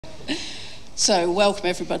So, welcome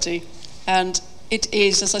everybody. And it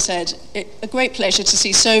is, as I said, a great pleasure to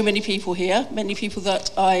see so many people here, many people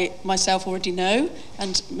that I myself already know,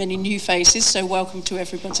 and many new faces, so welcome to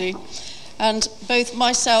everybody. And both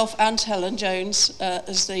myself and Helen Jones,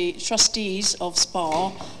 as the trustees of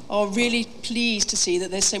SPA, are really pleased to see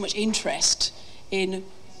that there's so much interest in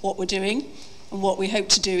what we're doing and what we hope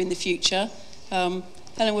to do in the future.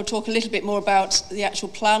 Helen will talk a little bit more about the actual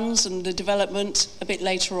plans and the development a bit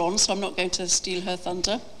later on, so I'm not going to steal her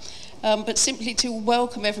thunder. But simply to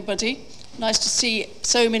welcome everybody. Nice to see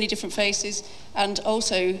so many different faces, and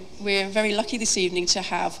also we're very lucky this evening to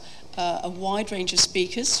have a wide range of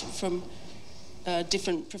speakers from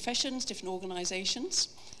different professions, different organisations,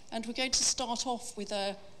 and we're going to start off with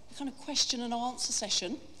a kind of question and answer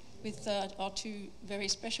session with our two very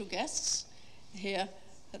special guests here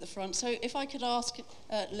at the front. So if I could ask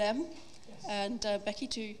Lem and Becky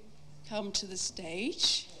to come to the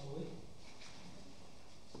stage.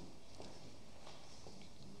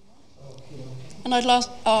 And I'd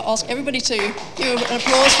ask everybody to give an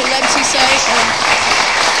applause for Lem Toussaint.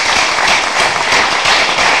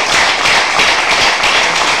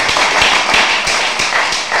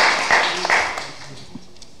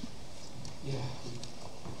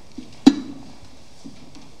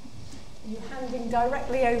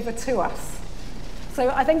 Directly over to us. So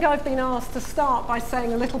I think I've been asked to start by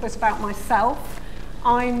saying a little bit about myself.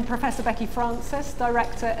 I'm Professor Becky Francis,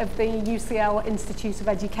 Director of the UCL Institute of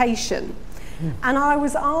Education. And I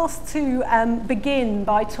was asked to begin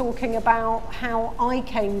by talking about how I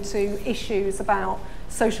came to issues about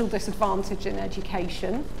social disadvantage in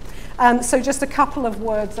education. So just a couple of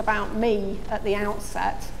words about me at the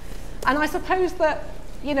outset. And I suppose that,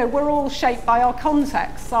 you know, we're all shaped by our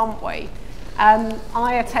contexts, aren't we?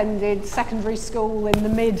 I attended secondary school in the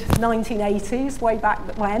mid-1980s, way back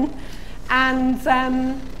when, and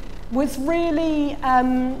was really,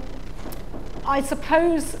 I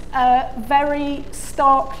suppose, very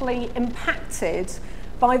starkly impacted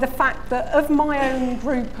by the fact that of my own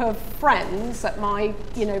group of friends at my,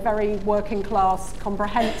 very working class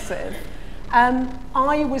comprehensive,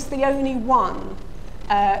 I was the only one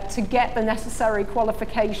to get the necessary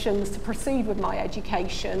qualifications to proceed with my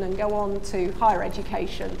education and go on to higher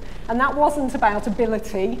education. And that wasn't about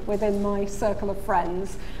ability within my circle of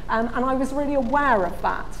friends, and I was really aware of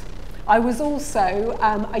that. I was also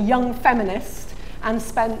a young feminist and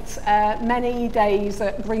spent many days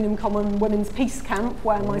at Greenham Common Women's Peace Camp,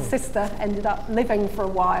 where my sister ended up living for a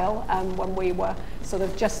while when we were sort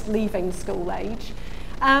of just leaving school age.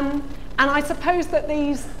 And I suppose that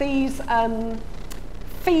these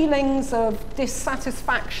feelings of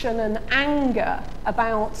dissatisfaction and anger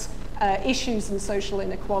about issues in social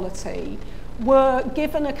inequality were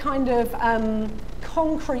given a kind of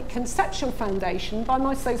concrete conceptual foundation by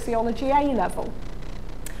my sociology A-level.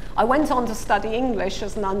 I went on to study English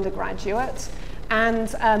as an undergraduate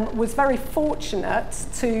and was very fortunate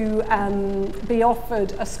to be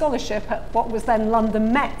offered a scholarship at what was then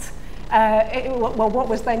London Met. What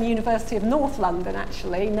was then University of North London,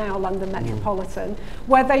 actually, now London Metropolitan,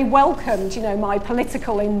 where they welcomed, my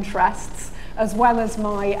political interests as well as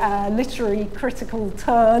my literary critical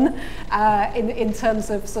turn in terms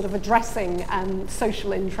of sort of addressing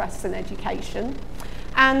social interests in education.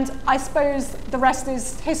 And I suppose the rest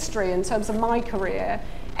is history in terms of my career.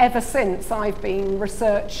 Ever since, I've been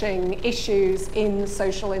researching issues in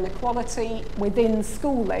social inequality within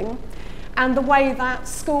schooling, and the way that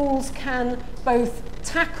schools can both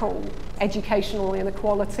tackle educational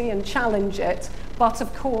inequality and challenge it, but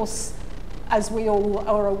of course, as we all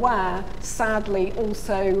are aware, sadly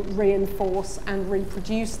also reinforce and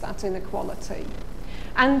reproduce that inequality.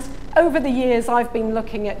 And over the years, I've been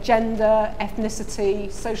looking at gender,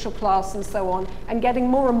 ethnicity, social class, and so on, and getting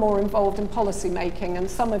more and more involved in policy making. And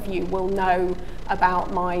some of you will know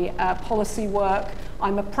about my policy work.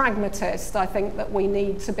 I'm a pragmatist. I think that we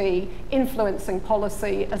need to be influencing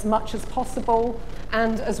policy as much as possible,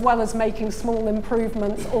 and as well as making small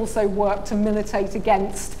improvements, also work to militate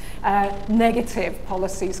against negative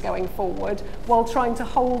policies going forward, while trying to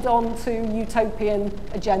hold on to utopian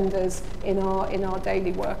agendas in our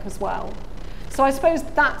daily work as well. So I suppose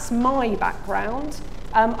that's my background.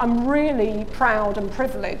 I'm really proud and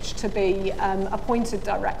privileged to be appointed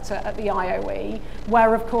director at the IOE,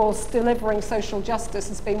 where of course delivering social justice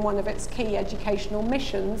has been one of its key educational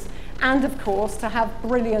missions, and of course to have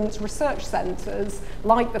brilliant research centres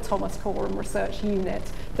like the Thomas Coram Research Unit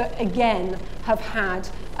that again have had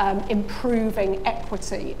improving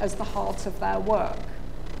equity as the heart of their work.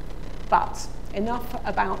 But enough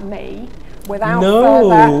about me. Without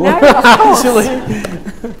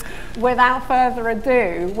without further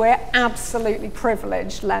ado, we're absolutely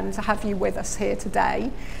privileged, Len, to have you with us here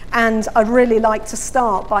today. And I'd really like to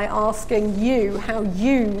start by asking you how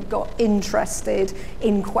you got interested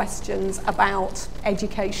in questions about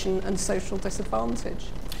education and social disadvantage.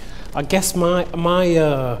 I guess my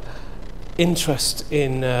interest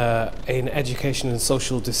in education and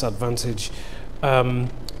social disadvantage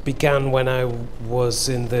began when I was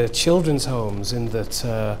in the children's homes. In that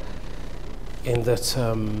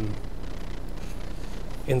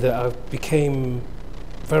I became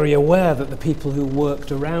very aware that the people who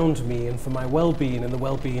worked around me and for my well-being and the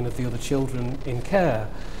well-being of the other children in care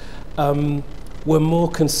were more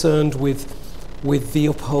concerned with the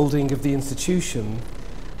upholding of the institution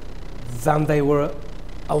than they were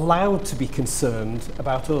allowed to be concerned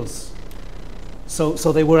about us.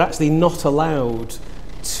 So they were actually not allowed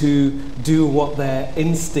to do what their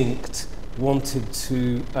instinct wanted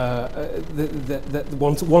to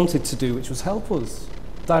wanted to do, which was help us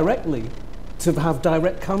directly, to have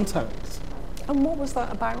direct contact. And what was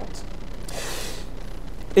that about?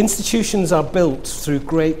 Institutions are built through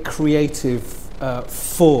great creative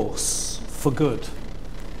force for good.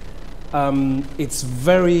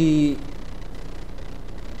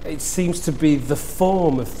 It seems to be the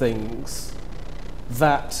form of things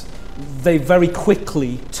that they very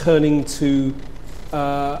quickly turn into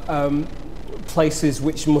places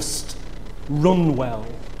which must run well.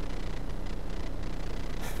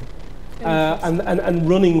 And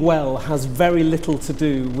running well has very little to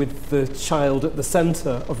do with the child at the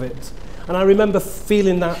centre of it. And I remember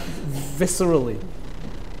feeling that viscerally,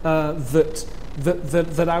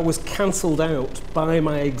 that I was cancelled out by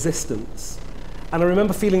my existence. And I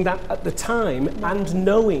remember feeling that at the time and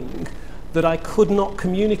knowing that I could not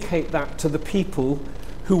communicate that to the people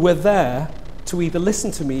who were there to either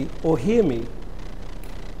listen to me or hear me.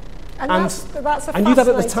 And that's a I knew that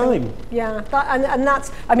at the time. Yeah, and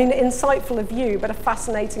that's, I mean, insightful of you, but a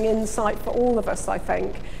fascinating insight for all of us, I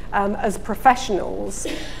think, as professionals.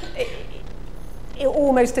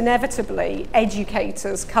 Almost inevitably,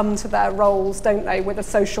 educators come to their roles, don't they, with a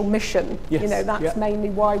social mission. Yes. You know, that's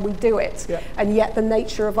mainly why we do it. Yeah. And yet the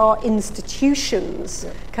nature of our institutions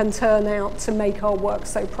can turn out to make our work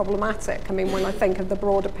so problematic. I mean, when I think of the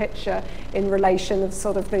broader picture in relation of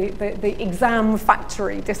sort of the exam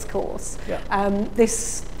factory discourse,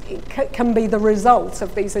 this can be the result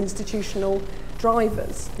of these institutional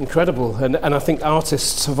drivers. Incredible, and I think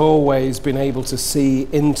artists have always been able to see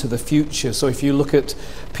into the future. So if you look at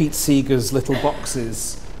Pete Seeger's Little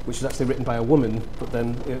Boxes, which was actually written by a woman, but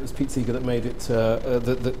then it was Pete Seeger that made it,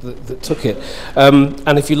 that took it.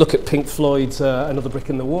 And if you look at Pink Floyd's Another Brick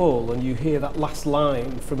in the Wall, and you hear that last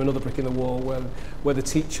line from Another Brick in the Wall, where the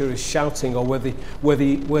teacher is shouting, or where the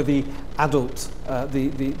adult,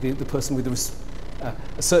 the person with a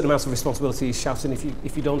certain amount of responsibility is shouting,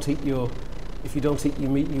 if you don't eat your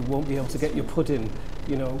meat, you won't be able to get your pudding,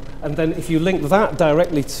 you know. And then if you link that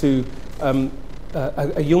directly to a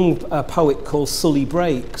young poet called Sully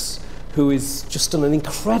Breaks, who is just done an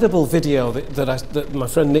incredible video that my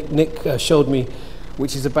friend Nick showed me,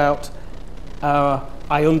 which is about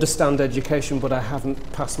I understand education, but I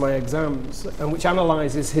haven't passed my exams, and which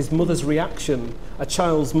analyses his mother's reaction, a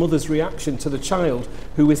child's mother's reaction to the child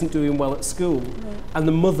who isn't doing well at school, and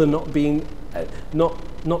the mother not being, not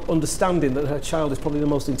understanding that her child is probably the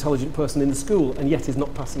most intelligent person in the school, and yet is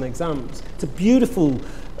not passing exams. It's a beautiful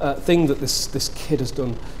thing that this kid has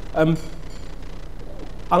done.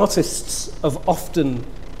 Artists have often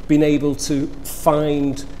been able to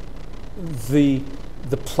find the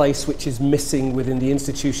place which is missing within the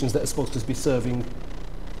institutions that are supposed to be serving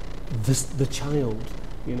the child,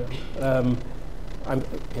 you know. No.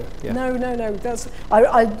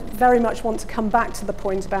 I very much want to come back to the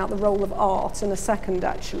point about the role of art in a second,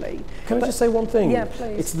 actually. Can I just say one thing? Yeah,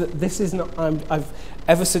 please. It's that this is not. I've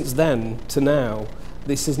ever since then to now,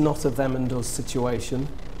 this is not a them and us situation,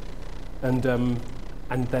 and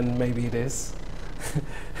then maybe it is.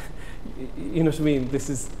 You know what I mean?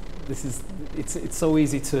 It's so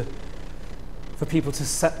easy for people to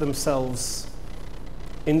set themselves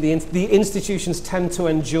in the institutions tend to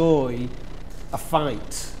enjoy a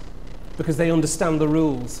fight because they understand the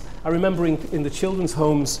rules. I remember in the children's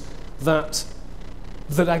homes that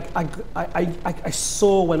I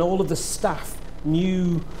saw when all of the staff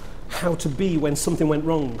knew how to be when something went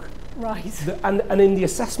wrong. Right. And in the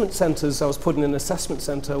assessment centres, I was put in an assessment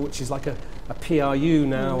centre, which is like a PRU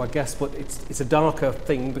now, I guess, but it's a darker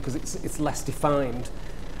thing because it's less defined.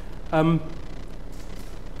 There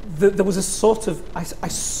was a sort of, I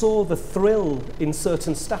saw the thrill in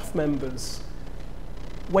certain staff members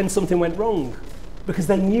when something went wrong, because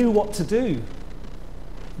they knew what to do.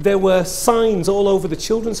 There were signs all over the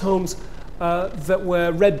children's homes that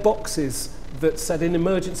were red boxes that said, in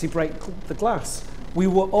emergency, break the glass. We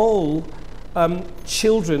were all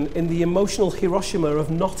children in the emotional Hiroshima of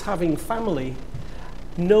not having family.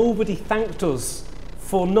 Nobody thanked us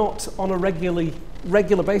for not, on a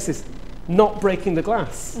regular basis, not breaking the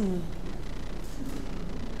glass.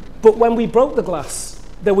 But when we broke the glass,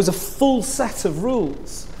 there was a full set of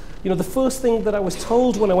rules. You know, the first thing that I was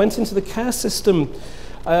told when I went into the care system,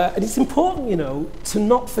 and it's important, you know, to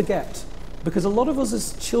not forget, because a lot of us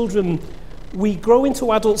as children, we grow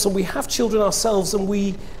into adults and we have children ourselves, and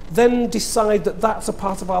we then decide that that's a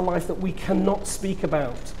part of our life that we cannot speak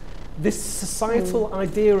about. This societal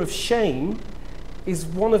idea of shame is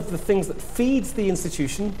one of the things that feeds the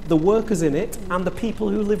institution, the workers in it, and the people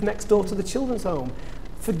who live next door to the children's home,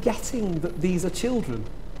 forgetting that these are children.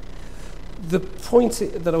 The point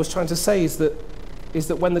that I was trying to say is that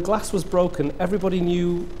when the glass was broken, everybody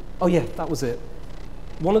knew, oh yeah, that was it.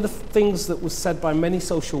 One of the things that was said by many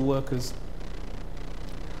social workers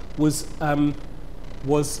was I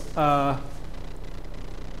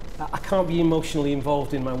can't be emotionally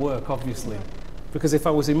involved in my work, obviously. Because if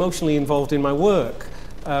I was emotionally involved in my work,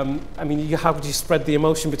 I mean, how would you spread the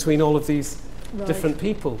emotion between all of these different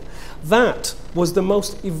people? That was the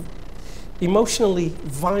most emotionally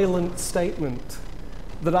violent statement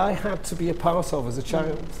that I had to be a part of as a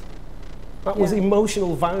child. That was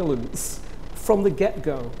emotional violence from the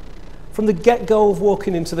get-go. From the get-go of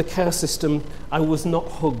walking into the care system, I was not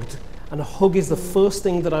hugged. And a hug is the first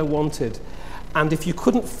thing that I wanted. And if you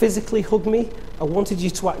couldn't physically hug me, I wanted you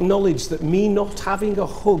to acknowledge that me not having a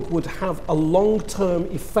hug would have a long-term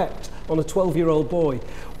effect on a 12-year-old boy.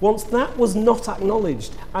 Once that was not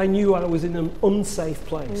acknowledged, I knew I was in an unsafe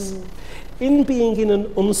place. In being in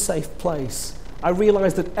an unsafe place, I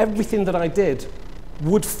realized that everything that I did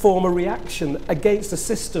would form a reaction against a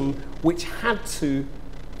system which had to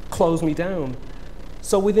close me down.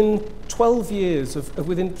 So within 12 years,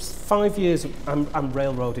 within 5 years, I'm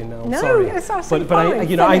railroading now. No, sorry. it's absolutely but fine.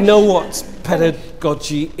 you know, I know what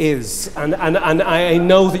pedagogy is, and I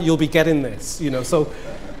know that you'll be getting this. You know, so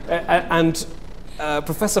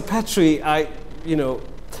Professor Petrie, you know,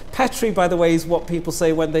 Petrie, by the way, is what people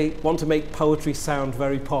say when they want to make poetry sound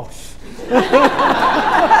very posh.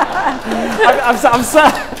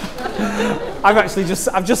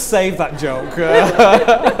 I've just saved that joke.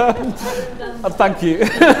 Thank you.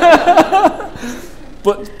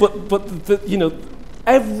 but you know,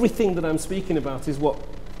 everything that I'm speaking about is what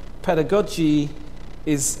pedagogy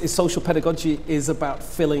is social pedagogy is about,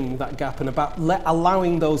 filling that gap and about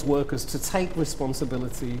allowing those workers to take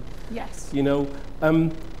responsibility. Yes. You know,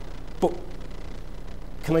 but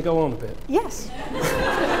can I go on a bit? Yes.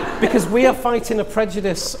 Because we are fighting a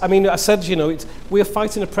prejudice. I mean, I said, you know, we are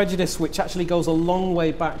fighting a prejudice which actually goes a long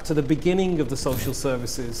way back to the beginning of the social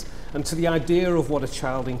services and to the idea of what a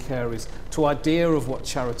child in care is, to idea of what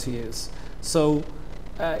charity is. So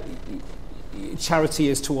charity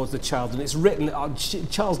is towards the child, and it's written,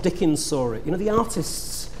 Charles Dickens saw it. You know, the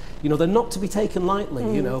artists, you know, they're not to be taken lightly,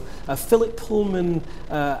 you know. Philip Pullman,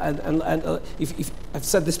 if I've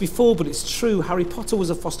said this before, but it's true, Harry Potter was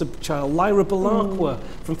a foster child. Lyra Belacqua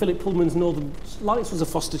from Philip Pullman's Northern Lights was a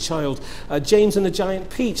foster child. James and the Giant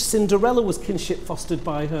Peach, Cinderella was kinship fostered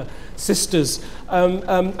by her sisters.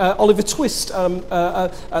 Oliver Twist,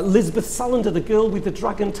 Lisbeth Salander, the girl with the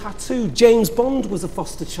dragon tattoo. James Bond was a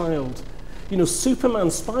foster child. You know,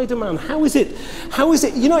 Superman, Spider-Man, how is it,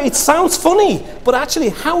 you know, it sounds funny, but actually,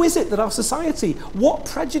 how is it that our society, what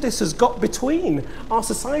prejudice has got between our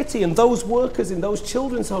society and those workers in those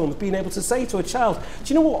children's homes being able to say to a child,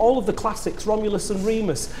 do you know what, all of the classics, Romulus and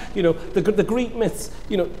Remus, you know, the Greek myths,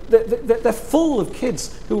 you know, they're full of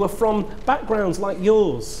kids who are from backgrounds like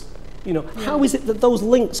yours. You know, how is it that those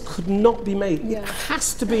links could not be made? It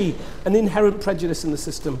has to be an inherent prejudice in the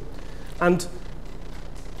system. And,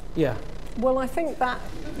 yeah. Well, I think that,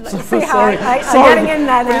 let's see how I'm getting in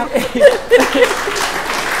there now.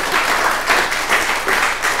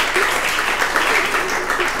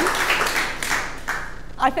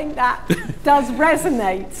 I think that does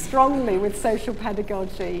resonate strongly with social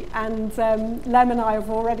pedagogy, and Lem and I have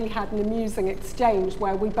already had an amusing exchange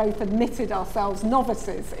where we both admitted ourselves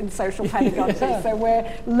novices in social pedagogy, so we're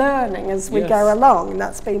learning as we go along, and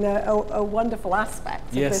that's been a wonderful aspect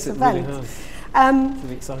of this event. Really has. It's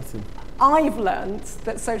really exciting. I've learned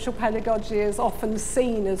that social pedagogy is often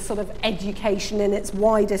seen as sort of education in its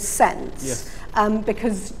widest sense,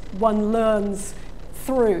 because one learns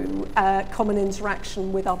through common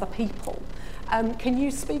interaction with other people. Can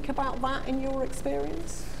you speak about that in your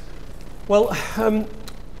experience? Well,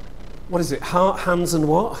 what is it? Heart, hands, and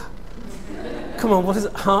what? Come on, what is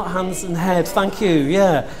it? Heart, hands, and head. Thank you.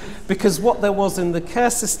 Yeah, because what there was in the care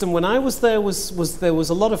system when I was there was there was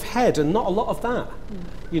a lot of head and not a lot of that.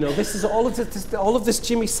 You know, this is all of this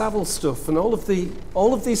Jimmy Savile stuff, and all of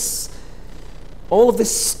this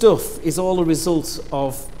stuff is all a result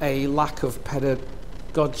of a lack of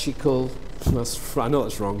pedagogical. I know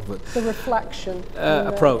that's wrong, but the reflection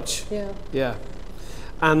approach. Yeah.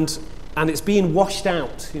 And it's being washed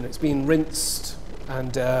out. You know, it's being rinsed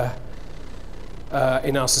and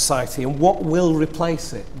in our society. And what will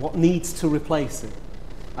replace it? What needs to replace it?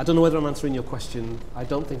 I don't know whether I'm answering your question. I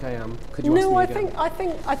don't think I am. Could you ask me again? I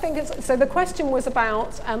think it's, so the question was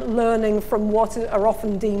about learning from what are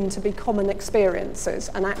often deemed to be common experiences,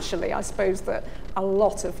 and actually I suppose that a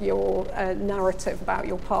lot of your narrative about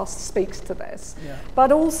your past speaks to this. Yeah.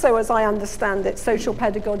 But also, as I understand it, social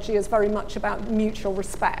pedagogy is very much about mutual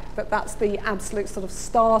respect, that's the absolute sort of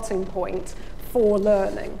starting point for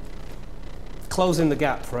learning. Closing the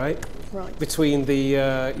gap, right? Right. Between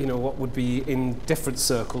the, you know, what would be in different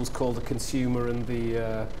circles called the consumer and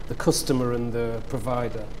the customer and the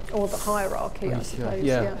provider. Or the hierarchy, I suppose.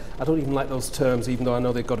 Yeah. I don't even like those terms, even though I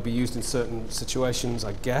know they've got to be used in certain situations,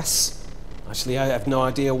 I guess. Actually, I have no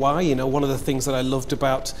idea why. You know, one of the things that I loved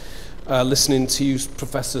about listening to you,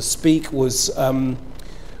 Professor, speak was it's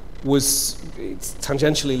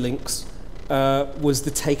tangentially links, was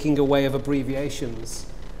the taking away of abbreviations.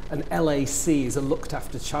 An LAC is a looked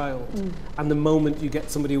after child. And the moment you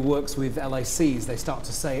get somebody who works with LACs, they start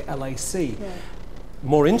to say LAC. Yeah.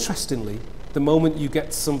 More interestingly, the moment you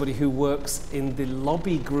get somebody who works in the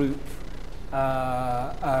lobby group,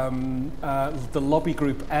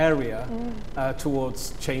 area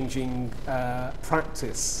towards changing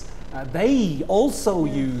practice, they also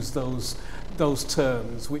use those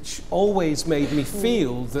terms, which always made me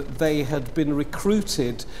feel that they had been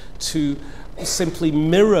recruited to simply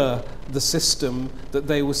mirror the system that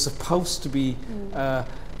they were supposed to be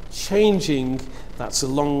changing. That's a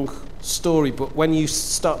long story, but when you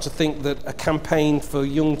start to think that a campaign for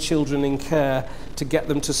young children in care to get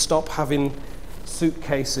them to stop having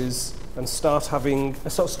suitcases and stop having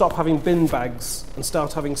bin bags and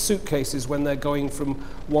start having suitcases when they're going from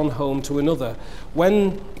one home to another.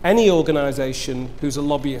 When any organisation who's a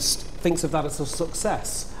lobbyist thinks of that as a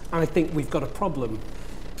success, I think we've got a problem.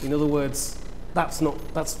 In other words, that's a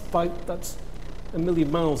million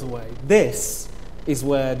miles away. This is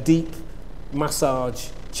where deep massage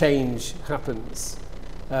change happens,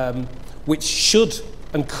 which should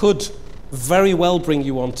and could very well bring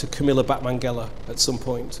you on to Camilla Batmangela at some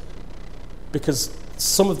point, because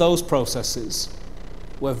some of those processes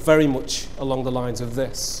were very much along the lines of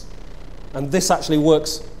this. And this actually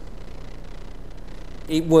works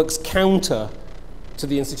counter to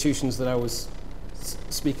the institutions that I was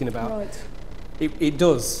speaking about. Right. It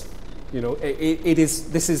does, you know.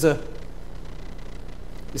 This is a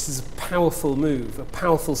powerful move, a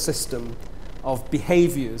powerful system of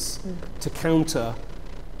behaviours to counter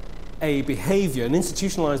a behaviour, an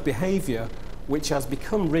institutionalised behaviour, which has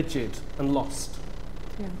become rigid and lost.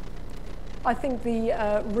 Yeah. I think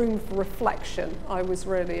the room for reflection I was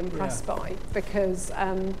really impressed by, because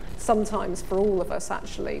sometimes for all of us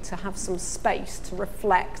actually to have some space to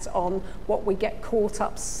reflect on what we get caught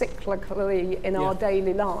up cyclically in our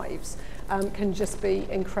daily lives can just be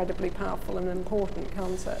incredibly powerful and important,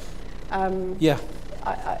 can't it?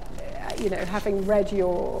 You know, having read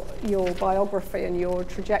your biography and your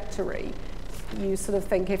trajectory, you sort of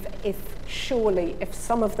think if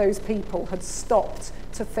some of those people had stopped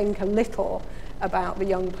to think a little about the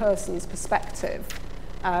young person's perspective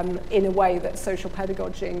in a way that social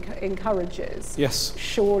pedagogy encourages,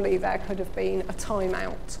 surely there could have been a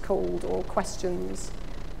timeout called, or questions.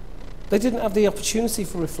 They didn't have the opportunity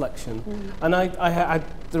for reflection. And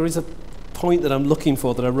there is a point that I'm looking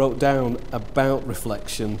for that I wrote down about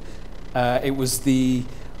reflection. It was the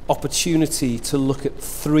opportunity to look at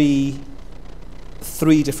three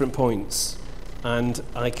different points, and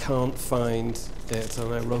I can't find it,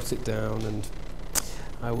 and I wrote it down, and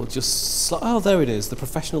I will just, there it is, the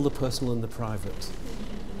professional, the personal, and the private.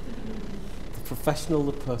 The professional,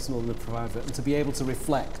 the personal, and the private, and to be able to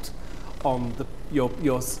reflect on your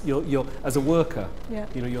as a worker,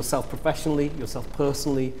 you know, yourself professionally, yourself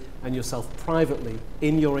personally, and yourself privately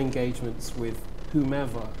in your engagements with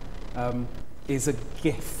whomever, is a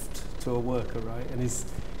gift to a worker, right? And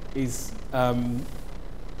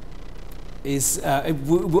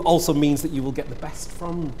it also means that you will get the best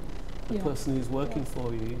from the person who's working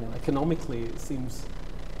for you. You know, economically, it seems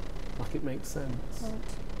like it makes sense. Right.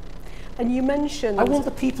 And you mentioned, I want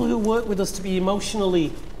the people who work with us to be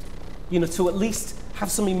emotionally, you know, to at least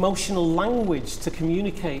have some emotional language to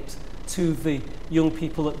communicate to the young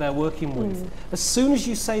people that they're working with. As soon as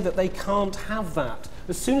you say that they can't have that,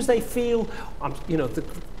 as soon as they feel, you know, the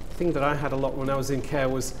thing that I had a lot when I was in care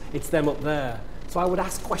was, it's them up there. So I would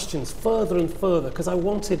ask questions further and further because I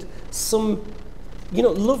wanted some, you know,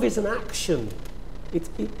 love is an action.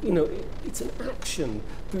 You know, it's an action.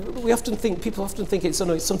 People often think it's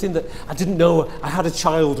something that I didn't know I had a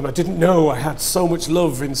child and I didn't know I had so much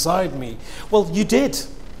love inside me. Well, you did.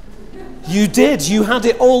 You did. You had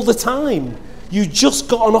it all the time. You just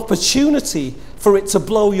got an opportunity for it to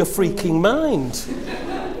blow your freaking mind.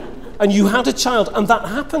 And you had a child, and that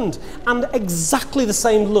happened. And exactly the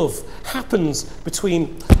same love happens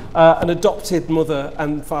between an adopted mother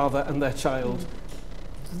and father and their child.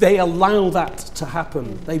 They allow that to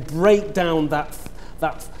happen. They break down that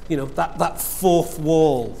fourth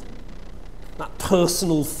wall, that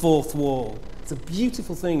personal fourth wall. It's a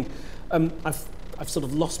beautiful thing. I've sort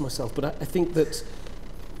of lost myself, but I think that,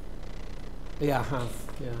 yeah, I have.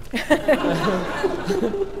 Yeah.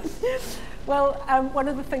 Well, one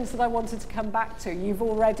of the things that I wanted to come back to, you've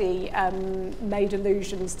already made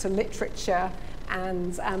allusions to literature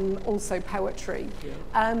and also poetry.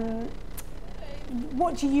 Yeah.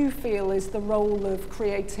 What do you feel is the role of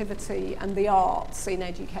creativity and the arts in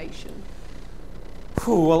education?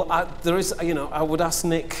 Well, there is, you know, I would ask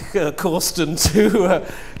Nick Corsten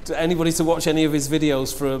to anybody to watch any of his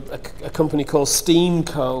videos for a company called Steam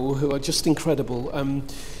Co, who are just incredible.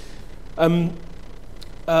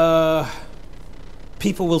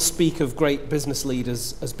 People will speak of great business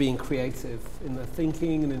leaders as being creative in their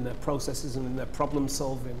thinking and in their processes and in their problem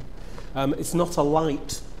solving. It's not a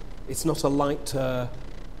light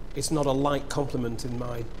compliment in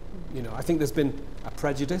my, you know, I think there's been a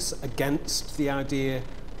prejudice against the idea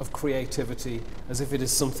of creativity as if it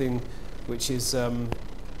is something which is,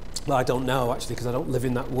 well, I don't know actually because I don't live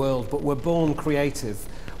in that world, but we're born creative.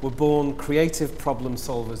 We're born creative problem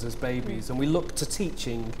solvers as babies, and we look to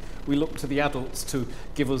teaching, we look to the adults to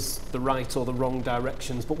give us the right or the wrong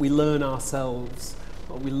directions, but we learn ourselves,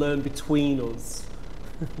 or we learn between us.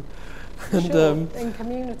 And, sure. In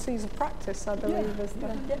communities of practice, I believe, is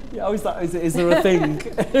there? Yeah. Oh, is there a thing?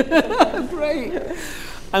 Great.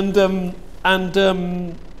 And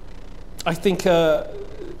I think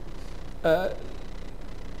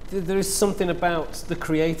there is something about the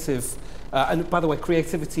creative. And by the way,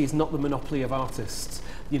 creativity is not the monopoly of artists.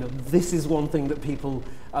 You know, this is one thing that people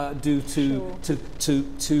do to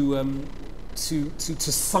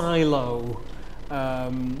silo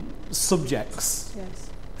subjects. Yes.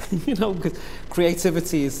 You know, because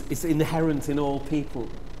creativity is inherent in all people.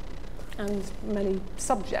 And many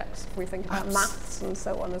subjects, if we think about maths and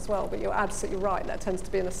so on as well, but you're absolutely right, there tends to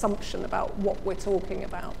be an assumption about what we're talking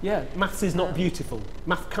about. Yeah, maths is not beautiful.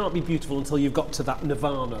 Math can't be beautiful until you've got to that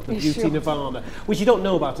nirvana, the beauty nirvana, which you don't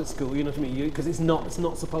know about at school, you know what I mean, because it's not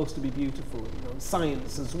supposed to be beautiful. You know,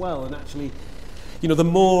 science as well, and actually, you know, the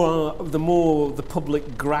more the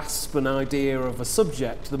public grasp an idea of a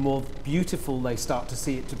subject, the more beautiful they start to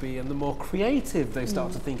see it to be, and the more creative they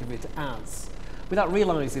start to think of it as, without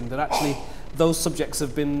realising that actually those subjects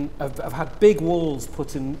have had big walls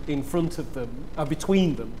put in front of them,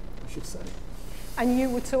 between them, I should say. And you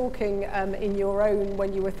were talking in your own,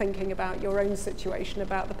 when you were thinking about your own situation,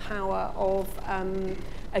 about the power of,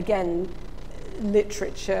 again,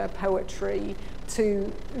 literature, poetry,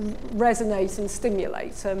 to resonate and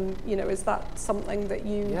stimulate. You know, is that something that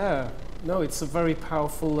you... Yeah, no, it's a very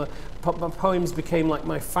powerful... my poems became like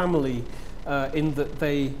my family in that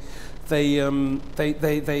they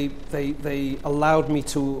allowed me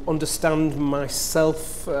to understand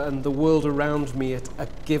myself and the world around me at a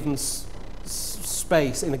given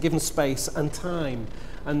space, in a given space and time.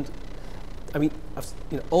 And I mean,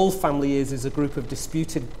 you know, all family is a group of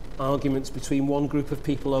disputed arguments between one group of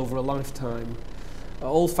people over a lifetime.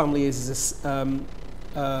 All family is a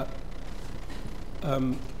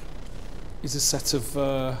set of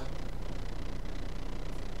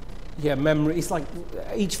memory. It's like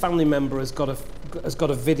each family member has got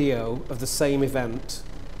a video of the same event,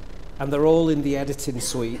 and they're all in the editing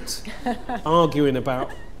suite arguing about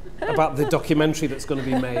the documentary that's going to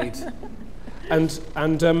be made. And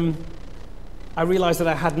I realised that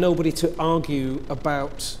I had nobody to argue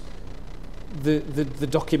about the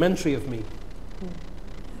documentary of me.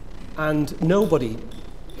 And nobody,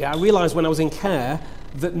 I realised when I was in care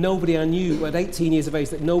that nobody I knew, at 18 years of age,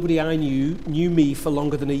 that nobody I knew me for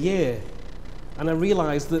longer than a year. And I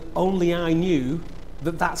realised that only I knew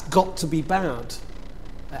that that's got to be bad.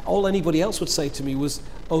 All anybody else would say to me was,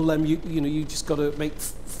 oh, Lem, you just got to make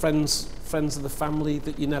friends of the family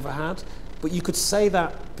that you never had. But you could say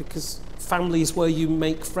that because families where you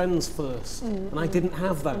make friends first. And I didn't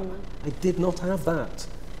have that. I did not have that.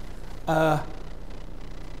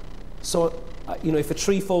 So, you know, if a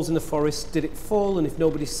tree falls in the forest, did it fall? And if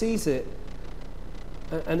nobody sees it,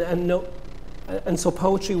 and so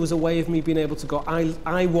poetry was a way of me being able to go,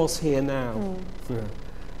 I was here now. Yeah.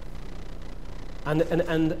 And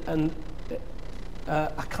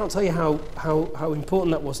I can't tell you how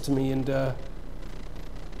important that was to me. And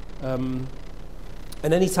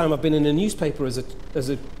any time I've been in a newspaper as a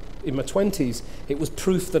in my 20s, it was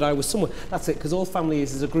proof that I was somewhere. That's it, because all family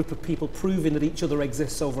is a group of people proving that each other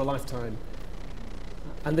exists over a lifetime.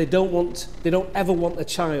 And they don't ever want a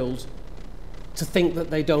child to think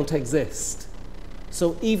that they don't exist.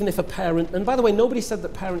 So even if a parent, and by the way, nobody said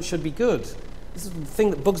that parents should be good. This is the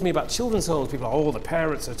thing that bugs me about children's homes. People are, oh, the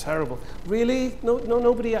parents are terrible. Really? No,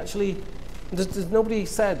 nobody actually, nobody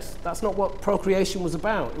said that's not what procreation was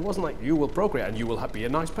about. It wasn't like you will procreate and you will be a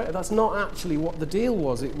nice parent. That's not actually what the deal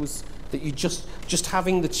was. It was that you just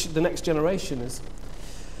having the next generation is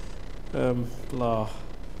blah.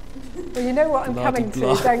 Well, you know what I'm coming to,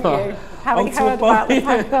 don't you? Having heard about the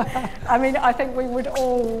poem. I mean, I think we would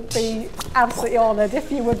all be absolutely honoured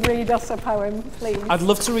if you would read us a poem, please. I'd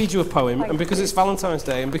love to read you a poem, Thank and because you. it's Valentine's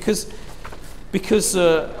Day, and because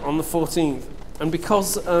on the 14th, and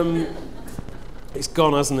because it's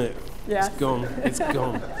gone, hasn't it? Yeah. It's gone. It's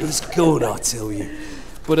gone. It's gone, I tell you.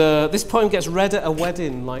 But this poem gets read at a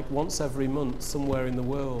wedding like once every month somewhere in the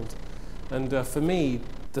world, and for me,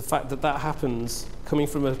 the fact that that happens, coming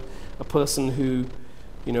from a person who,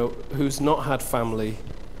 you know, who's not had family.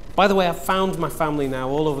 By the way, I've found my family now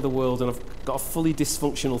all over the world, and I've got a fully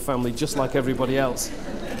dysfunctional family just like everybody else.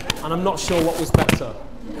 And I'm not sure what was better.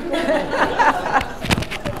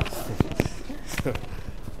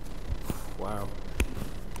 Wow.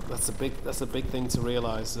 That's a big thing to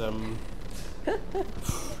realise.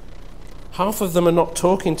 Half of them are not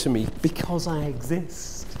talking to me because I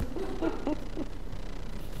exist.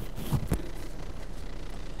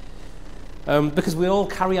 Because we all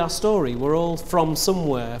carry our story. We're all from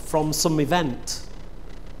somewhere, from some event,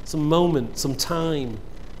 some moment, some time.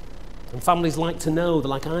 And families like to know. They're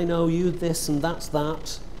like, I know you this and that's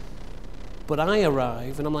that. But I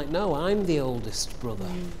arrive and I'm like, no, I'm the oldest brother.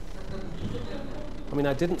 I mean,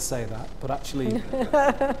 I didn't say that, but actually,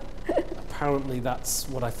 apparently that's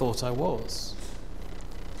what I thought I was.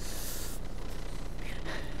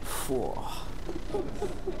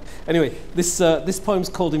 Anyway, this poem's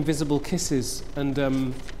called Invisible Kisses,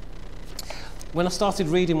 and when I started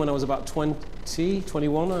reading when I was about 20,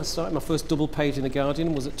 21, I started my first double page in The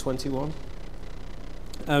Guardian was at 21.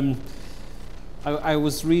 I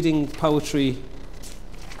was reading poetry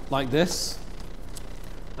like this,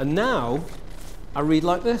 and now I read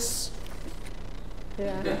like this.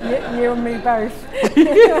 Yeah, you and me both.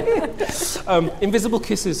 Invisible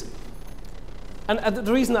Kisses. And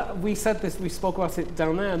the reason that we said this, we spoke about it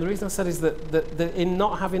down there, and the reason I said is that in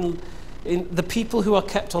not having, in the people who are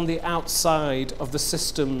kept on the outside of the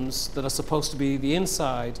systems that are supposed to be the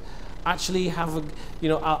inside, actually have,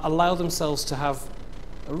 allow themselves to have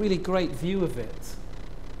a really great view of it.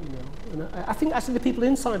 You know, and I think actually the people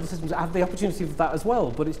inside the systems have the opportunity for that as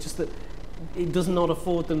well, but it's just that it does not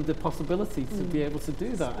afford them the possibility to be able to do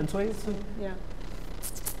that. And so yeah.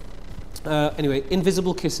 Anyway,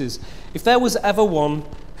 invisible kisses. If there was ever one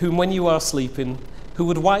whom when you are sleeping, who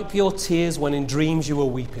would wipe your tears when in dreams you were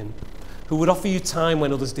weeping, who would offer you time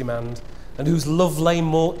when others demand, and whose love lay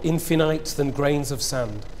more infinite than grains of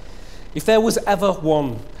sand. If there was ever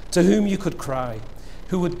one to whom you could cry,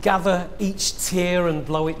 who would gather each tear and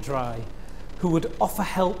blow it dry, who would offer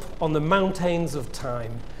help on the mountains of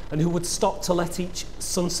time, and who would stop to let each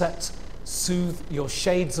sunset soothe your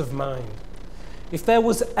shades of mind. If there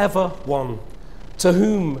was ever one to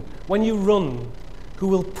whom, when you run, who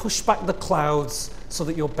will push back the clouds so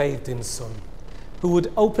that you're bathed in sun, who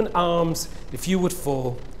would open arms if you would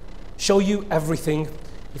fall, show you everything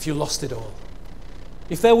if you lost it all.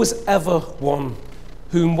 If there was ever one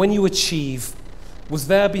whom, when you achieve, was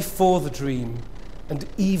there before the dream and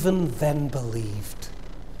even then believed,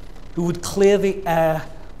 who would clear the air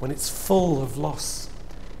when it's full of loss,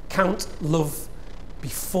 count love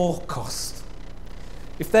before cost.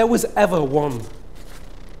 If there was ever one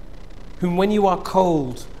whom when you are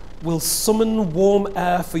cold will summon warm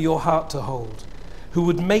air for your heart to hold, who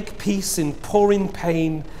would make peace in pouring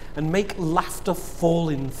pain and make laughter fall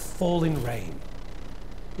in falling rain.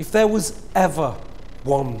 If there was ever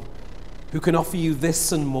one who can offer you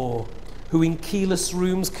this and more, who in keyless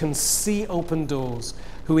rooms can see open doors,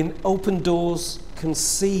 who in open doors can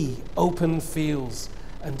see open fields,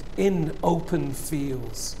 and in open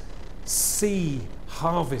fields see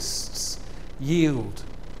harvests yield.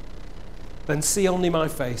 Then see only my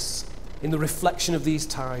face in the reflection of these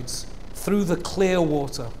tides, through the clear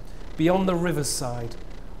water, beyond the river's side.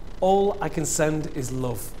 All I can send is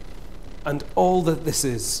love, and all that this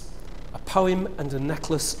is, a poem and a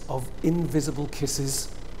necklace of invisible kisses.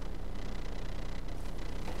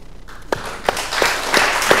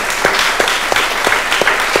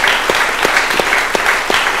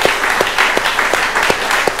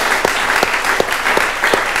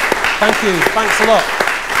 Thank you, thanks a lot.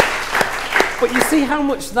 But you see how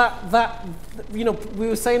much that you know, we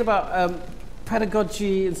were saying about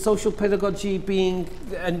pedagogy and social pedagogy being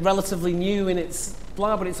relatively new in its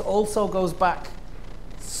blah, but it also goes back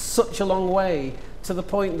such a long way, to the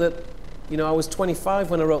point that, you know, I was 25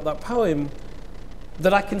 when I wrote that poem,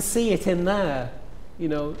 that I can see it in there. You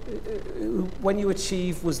know, when you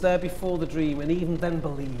achieve was there before the dream, and even then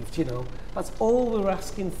believed, you know. That's all we're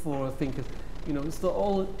asking for, I think. You know, it's the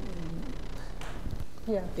all...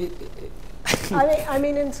 Yeah. I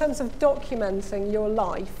mean, in terms of documenting your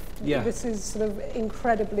life, yeah, this is sort of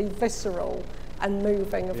incredibly visceral and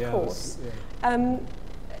moving, of course. Yeah.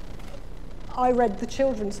 I read The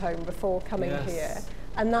Children's Home before coming here,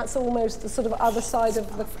 and that's almost the sort of other side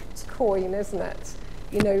of the coin, isn't it?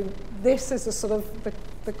 You know, this is a sort of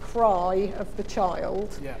the cry of the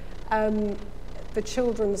child. Yeah. The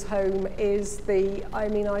Children's Home is the, I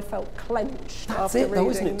mean, I felt clenched after reading though,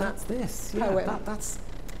 isn't it? That's this. Poem. Yeah, that's...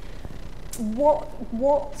 What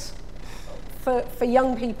for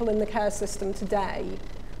young people in the care system today,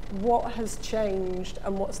 what has changed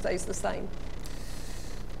and what stays the same?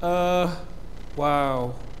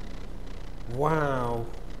 Wow.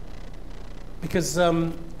 Because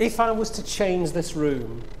if I was to change this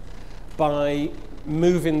room by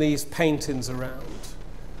moving these paintings around,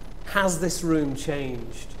 has this room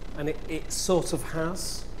changed? And it sort of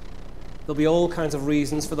has. There'll be all kinds of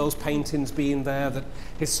reasons for those paintings being there that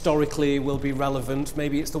historically will be relevant.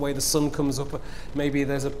 Maybe it's the way the sun comes up. Maybe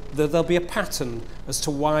there'll be a pattern as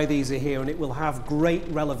to why these are here, and it will have great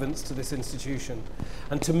relevance to this institution.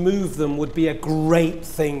 And to move them would be a great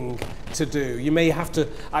thing to do. You may have to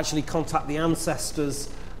actually contact the ancestors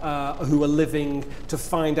who are living to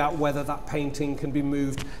find out whether that painting can be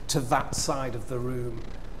moved to that side of the room.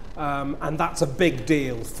 And that's a big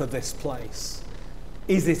deal for this place.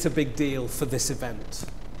 Is it a big deal for this event?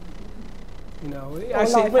 You know,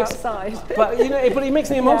 actually, life outside. But you know, but it makes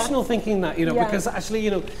me emotional thinking that, you know, because actually,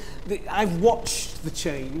 you know, I've watched the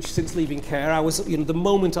change since leaving care. I was, you know, the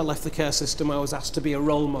moment I left the care system, I was asked to be a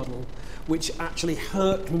role model, which actually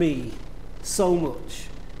hurt me so much.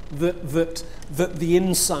 That the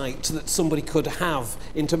insight that somebody could have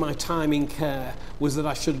into my time in care was that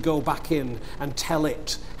I should go back in and tell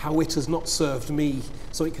it how it has not served me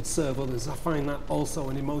so it could serve others. I find that also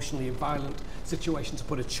an emotionally violent situation to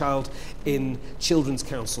put a child in children's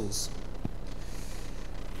councils.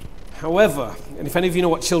 However, and if any of you know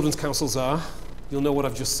what children's councils are, you'll know what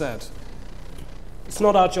I've just said. It's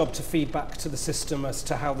not our job to feed back to the system as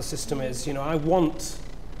to how the system is. You know, I want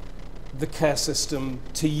the care system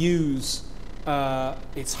to use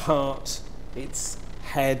its heart, its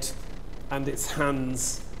head, and its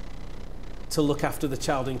hands to look after the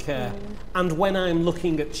child in care. And when I'm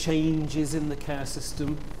looking at changes in the care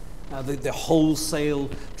system, the wholesale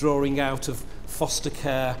drawing out of foster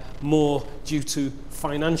care more due to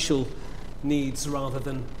financial needs rather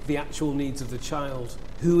than the actual needs of the child,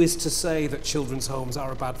 who is to say that children's homes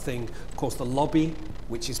are a bad thing? Of course, the lobby,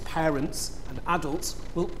 which is parents and adults,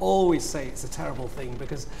 will always say it's a terrible thing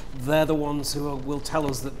because they're the ones who will tell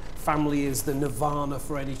us that family is the nirvana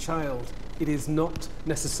for any child. It is not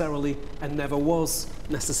necessarily, and never was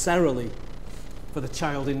necessarily, for the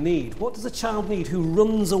child in need. What does a child need who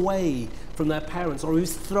runs away from their parents, or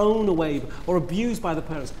who's thrown away or abused by the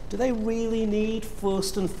parents? Do they really need,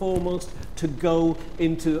 first and foremost, to go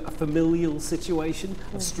into a familial situation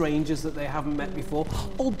of strangers that they haven't met before,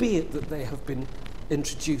 albeit that they have been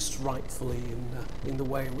introduced rightfully in the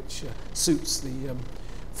way which suits the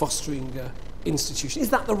fostering institution? Is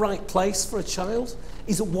that the right place for a child?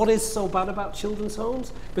 Is it what is so bad about children's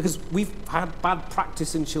homes? Because we've had bad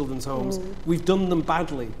practice in children's homes. We've done them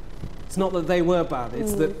badly. It's not that they were bad,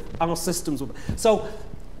 it's that our systems were bad. So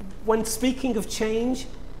when speaking of change,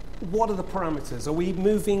 what are the parameters? Are we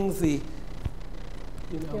moving the,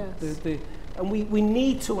 you know, and we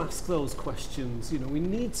need to ask those questions. You know, we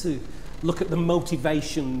need to look at the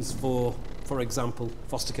motivations for for example,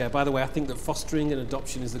 foster care. By the way, I think that fostering and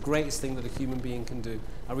adoption is the greatest thing that a human being can do.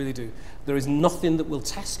 I really do. There is nothing that will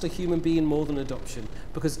test a human being more than adoption,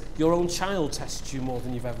 because your own child tests you more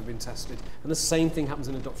than you've ever been tested. And the same thing happens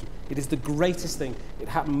in adoption. It is the greatest thing. It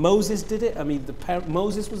happened. Moses did it. I mean,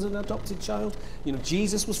 Moses was an adopted child. You know,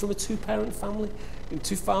 Jesus was from a two-parent family,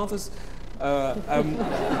 two fathers. I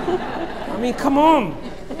mean, come on.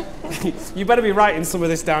 You better be writing some of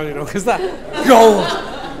this down, you know, because that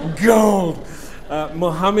gold.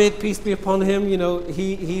 Muhammad, peace be upon him, you know,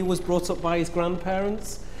 he was brought up by his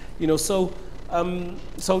grandparents, you know, so I'm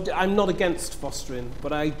not against fostering,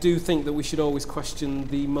 but I do think that we should always question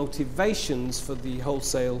the motivations for the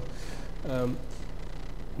wholesale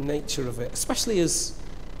nature of it, especially as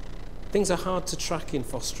things are hard to track in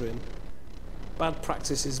fostering. Bad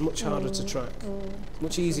practice is much harder to track,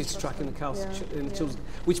 much easier to track in the children's,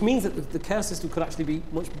 which means that the care system could actually be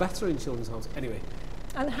much better in children's homes. Anyway.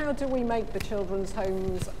 And how do we make the children's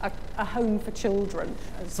homes a home for children?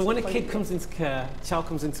 So when a kid comes into care, child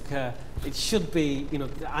comes into care, it should be, you know,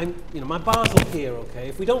 my bar's up here, okay?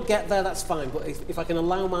 If we don't get there, that's fine. But if I can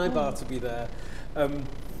allow my bar to be there,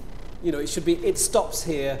 you know, it should be, it stops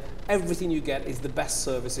here. Everything you get is the best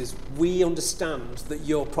services. We understand that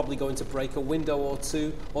you're probably going to break a window or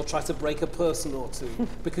two, or try to break a person or two,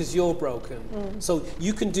 because you're broken. So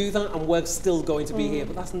you can do that, and we're still going to be here.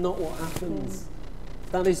 But that's not what happens.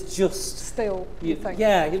 That is just still. You think?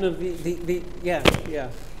 Yeah, you know,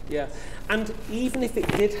 yeah. And even if it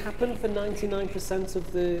did happen for 99%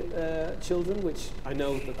 of the children, which I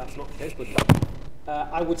know that that's not the case, but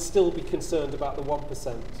I would still be concerned about the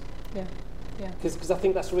 1%. Yeah. Because I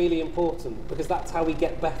think that's really important, because that's how we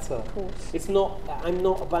get better. Of course. It's not, I'm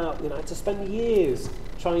not about, you know, I had to spend years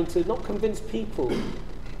trying to not convince people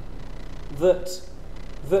that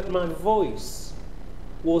my voice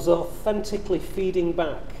was authentically feeding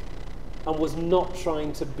back and was not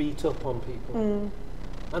trying to beat up on people.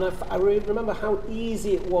 And I remember how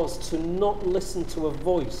easy it was to not listen to a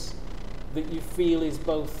voice that you feel is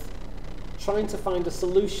both trying to find a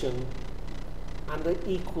solution and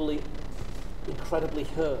equally incredibly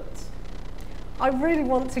hurt. I really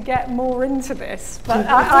want to get more into this, but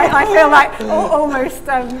I feel like almost,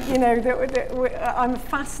 you know, I'm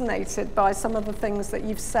fascinated by some of the things that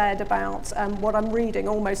you've said about what I'm reading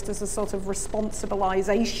almost as a sort of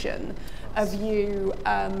responsibilization of you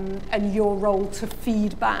and your role to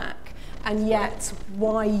feed back. And yet,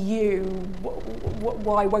 why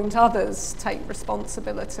won't others take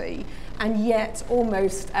responsibility? And yet,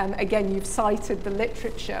 almost, again, you've cited the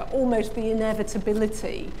literature, almost the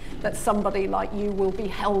inevitability that somebody like you will be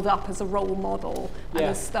held up as a role model and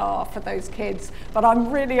a star for those kids. But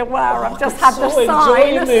I'm really aware, I've just had the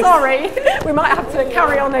sign, sorry, we might have to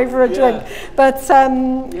carry on over a drink. But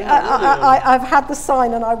I've had the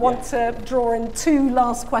sign, and I want to draw in two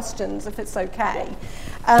last questions, if it's okay.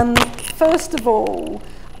 First of all,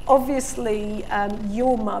 obviously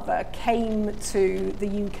your mother came to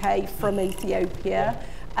the UK from Ethiopia.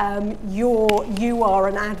 You are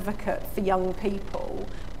an advocate for young people.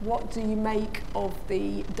 What do you make of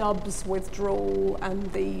the Dubs withdrawal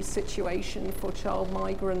and the situation for child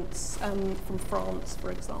migrants from France,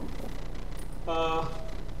 for example?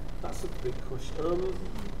 That's a big question.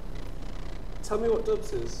 Tell me what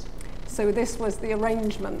Dubs is. So this was the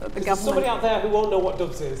arrangement that the government... There's somebody out there who won't know what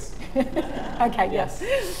Dubs is. Okay, yes.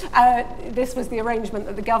 This was the arrangement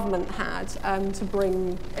that the government had to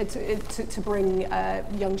bring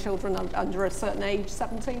young children under a certain age,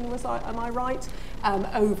 17, am I right,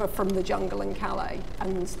 over from the jungle in Calais,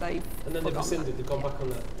 and then they've rescinded, they've gone back on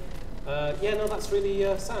that. Yeah, no, that's really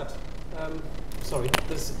sad. Sorry,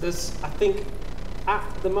 there's I think at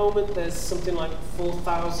the moment there's something like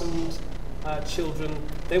 4,000 children.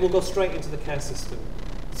 They will go straight into the care system,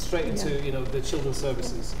 straight into you know the children's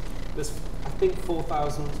services. There's I think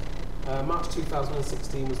 4,000. March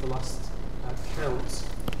 2016 was the last count.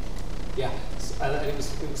 Yeah, and it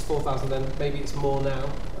was 4,000 then. Maybe it's more now.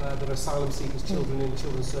 There are asylum seekers children in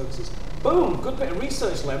children's services. Boom! Good bit of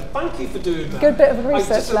research, Len. Thank you for doing that. Good bit of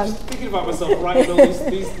research, Len. I'm just thinking about myself writing all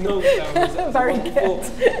these notes down. Very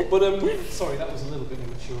good. But sorry, that was a little bit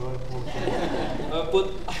immature. I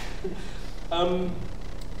apologize.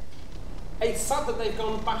 It's sad that they've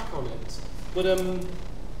gone back on it, but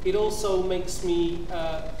it also makes me,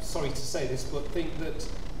 sorry to say this, but think that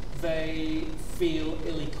they feel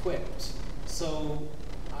ill-equipped. So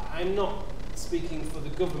I'm not speaking for the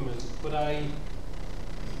government, but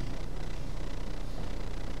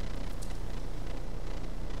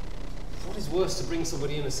what is worse, to bring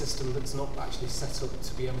somebody in a system that's not actually set up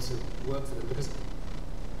to be able to work for them?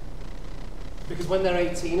 Because when they're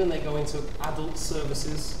 18 and they go into adult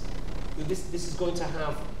services, this is going to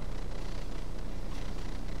have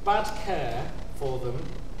bad care for them,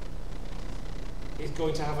 is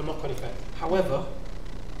going to have a knock-on effect. However,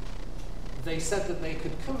 they said that they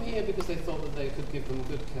could come here because they thought that they could give them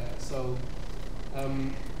good care. So,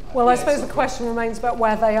 well, I suppose the question remains about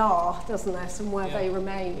where they are, doesn't it, and where they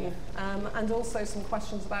remain, and also some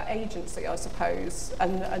questions about agency, I suppose,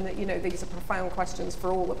 and you know, these are profound questions for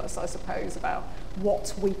all of us, I suppose, about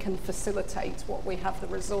what we can facilitate, what we have the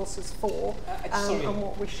resources for, and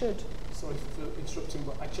what we should. Sorry for interrupting,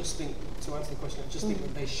 but I just think, to answer the question, I just think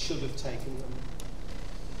that they should have taken them.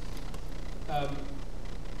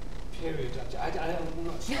 Period. I'm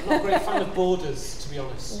not a great fan of borders, to be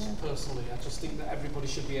honest, personally. I just think that everybody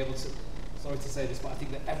should be able to, sorry to say this, but I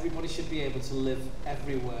think that everybody should be able to live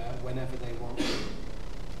everywhere, whenever they want.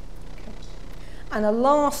 Okay. And a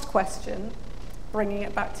last question, bringing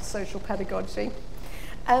it back to social pedagogy.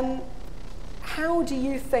 How do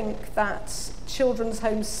you think that children's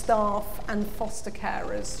home staff and foster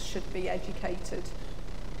carers should be educated?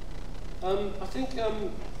 I think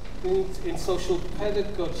in social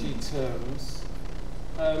pedagogy terms,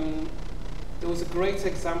 there was a great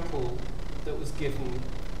example that was given,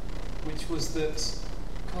 which was that,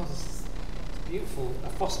 God, it's beautiful. A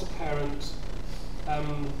foster parent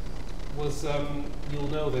was, you'll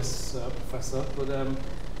know this, Professor, but a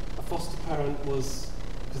foster parent was,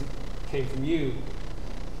 because it came from you,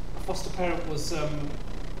 a foster parent was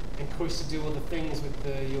encouraged to do other things with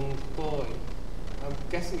the young boy. I'm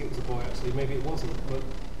guessing it was a boy, actually, maybe it wasn't, but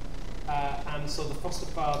and so the foster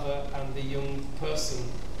father and the young person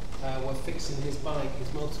were fixing his bike, his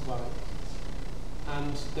motorbike,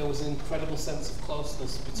 and there was an incredible sense of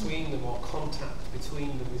closeness between them, or contact between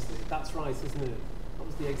them. That's right, isn't it? That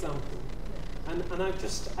was the example. And I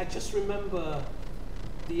just remember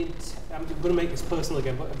I'm going to make this personal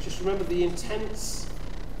again, but I just remember the intense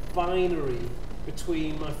binary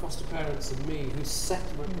between my foster parents and me, who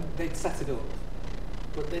they'd set it up.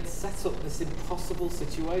 But they'd set up this impossible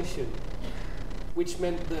situation, which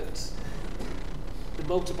meant that the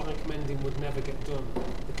motorbike mending would never get done,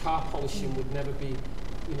 the car polishing would never be,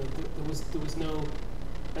 you know, there was no,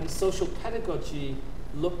 and social pedagogy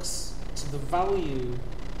looks to the value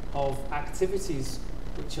of activities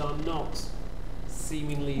which are not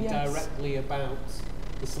seemingly directly about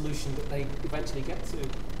the solution that they eventually get to.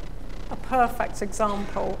 A perfect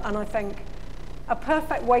example, and I think a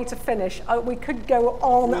perfect way to finish. We could go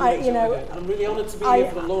on. I'm really honoured to be here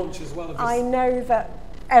for the launch as well. I know that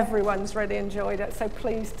everyone's really enjoyed it, so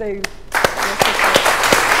please do.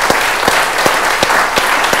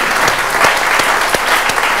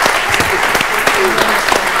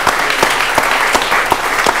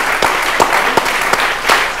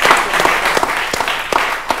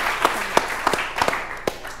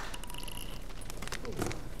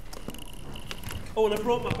 Oh, and I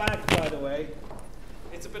brought my bag, by the way.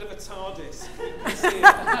 It's a bit of a TARDIS. You can see it.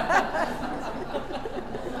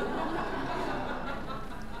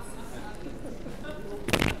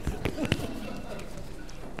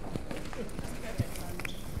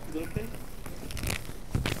 Is it okay?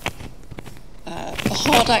 A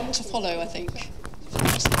hard act to follow, I think, for the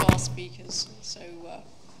rest of our speakers. So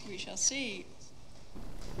we shall see.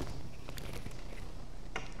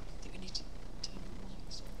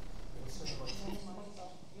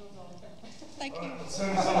 Thank you.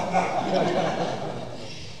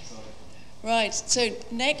 Right, so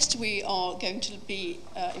next we are going to be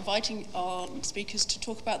inviting our speakers to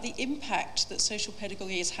talk about the impact that social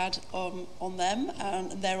pedagogy has had on them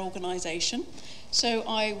and their organisation. So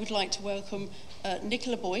I would like to welcome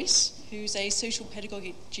Nicola Boyce, who's a social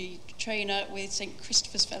pedagogy trainer with St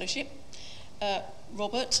Christopher's Fellowship,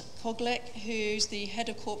 Robert Koglek, who's the head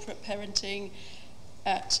of corporate parenting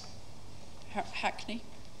at Hackney.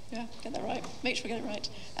 Yeah, get that right. Make sure we get it right.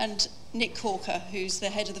 And Nick Corker, who's the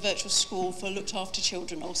head of the virtual school for looked after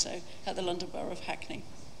children also at the London Borough of Hackney.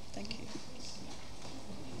 Thank you.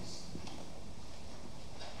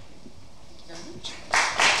 Thank you very much.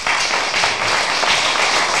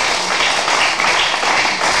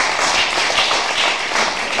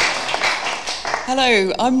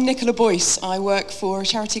 Hello, I'm Nicola Boyce. I work for a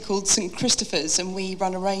charity called St Christopher's, and we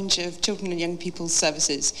run a range of children and young people's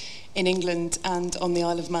services in England and on the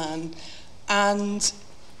Isle of Man. And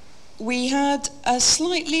we had a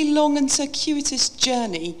slightly long and circuitous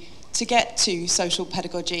journey to get to social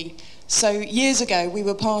pedagogy. So years ago, we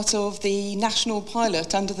were part of the national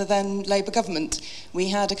pilot under the then Labour government. We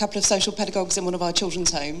had a couple of social pedagogues in one of our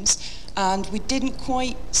children's homes, and we didn't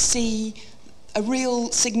quite see a real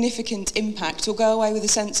significant impact or go away with a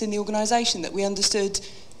sense in the organisation that we understood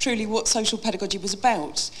truly what social pedagogy was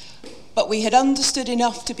about. but we had understood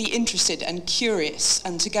enough to be interested and curious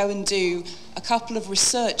and to go and do a couple of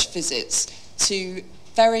research visits to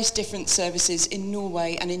various different services in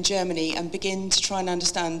Norway and in Germany and begin to try and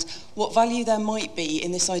understand what value there might be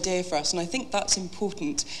in this idea for us. And I think that's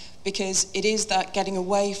important because it is that getting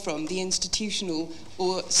away from the institutional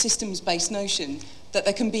or systems-based notion that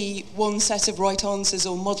there can be one set of right answers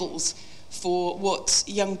or models for what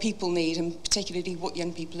young people need, and particularly what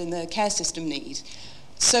young people in the care system need.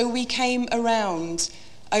 So we came around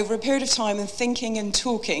over a period of time and thinking and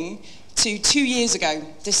talking to 2 years ago,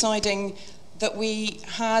 deciding that we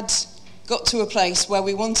had got to a place where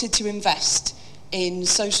we wanted to invest in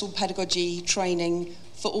social pedagogy training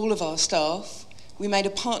for all of our staff. We made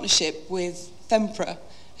a partnership with FEMPRA,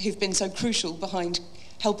 who've been so crucial behind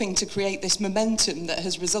helping to create this momentum that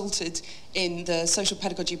has resulted in the Social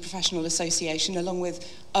Pedagogy Professional Association, along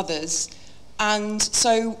with others. And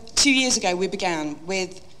so 2 years ago, we began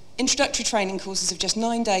with introductory training courses of just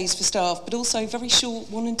 9 days for staff, but also very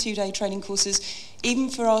short 1 and 2 day training courses, even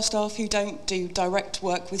for our staff who don't do direct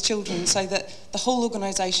work with children, so that the whole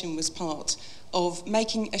organisation was part of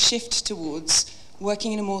making a shift towards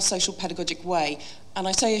working in a more social pedagogic way. And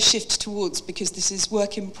I say a shift towards because this is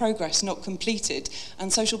work in progress, not completed.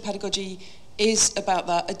 And social pedagogy is about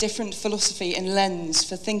that, a different philosophy and lens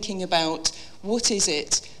for thinking about what is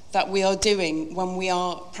it that we are doing when we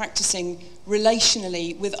are practicing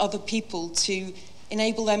relationally with other people to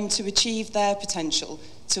enable them to achieve their potential,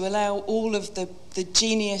 to allow all of the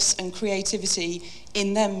genius and creativity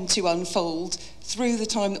in them to unfold through the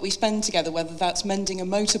time that we spend together, whether that's mending a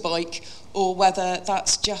motorbike or whether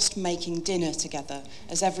that's just making dinner together,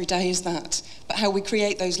 as every day is that, but how we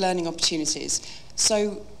create those learning opportunities.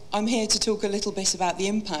 So I'm here to talk a little bit about the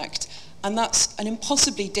impact, and that's an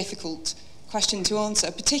impossibly difficult question to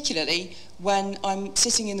answer, particularly when I'm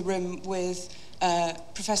sitting in the room with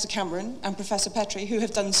Professor Cameron and Professor Petrie, who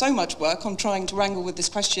have done so much work on trying to wrangle with this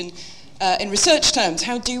question in research terms.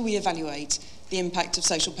 How do we evaluate the impact of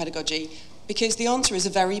social pedagogy? Because the answer is a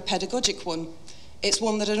very pedagogic one. It's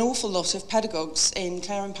one that an awful lot of pedagogues in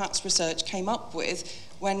Claire and Pat's research came up with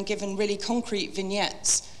when given really concrete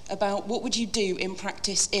vignettes about what would you do in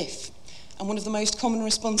practice if. And one of the most common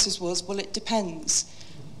responses was, well, it depends.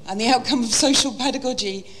 And the outcome of social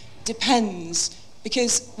pedagogy depends,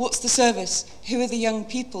 because what's the service? Who are the young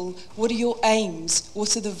people? What are your aims?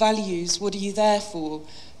 What are the values? What are you there for?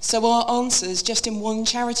 So our answers just in one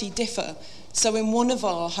charity differ. So in one of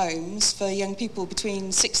our homes for young people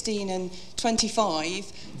between 16 and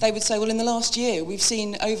 25, they would say, well, in the last year, we've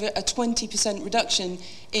seen over a 20% reduction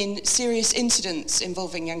in serious incidents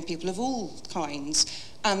involving young people of all kinds.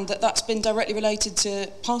 And that's been directly related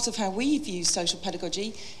to part of how we've used social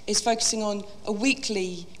pedagogy is focusing on a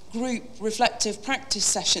weekly group reflective practice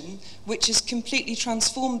session, which has completely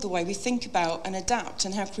transformed the way we think about and adapt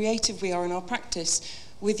and how creative we are in our practice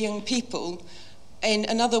with young people. In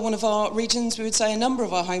another one of our regions, we would say a number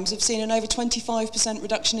of our homes have seen an over 25%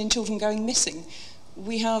 reduction in children going missing.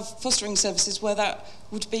 We have fostering services where that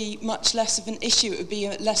would be much less of an issue, it would be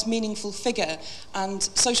a less meaningful figure, and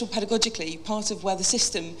social pedagogically, part of where the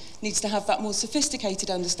system needs to have that more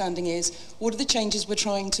sophisticated understanding is what are the changes we're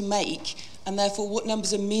trying to make, and therefore what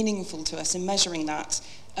numbers are meaningful to us in measuring that,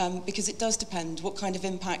 because it does depend what kind of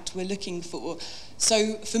impact we're looking for.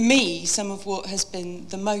 So for me, some of what has been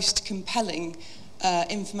the most compelling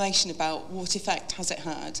information about what effect has it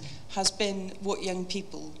had has been what young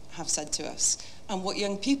people have said to us. And what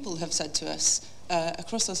young people have said to us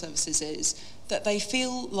across our services is that they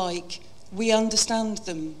feel like we understand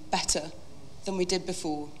them better than we did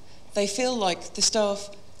before. They feel like the staff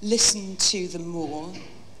listen to them more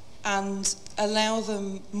and allow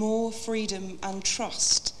them more freedom and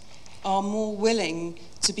trust, are more willing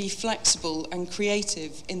to be flexible and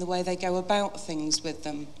creative in the way they go about things with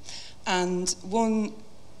them. And one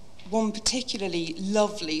particularly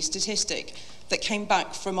lovely statistic that came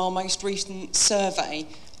back from our most recent survey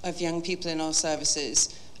of young people in our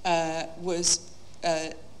services was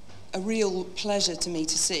a real pleasure to me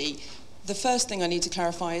to see. The first thing I need to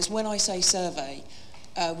clarify is when I say survey,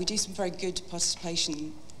 we do some very good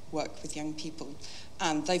participation work with young people,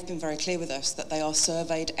 and they've been very clear with us that they are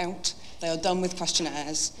surveyed out, they are done with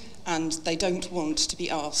questionnaires, and they don't want to be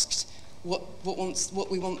asked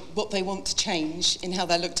what they want to change in how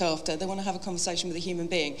they're looked after. They want to have a conversation with a human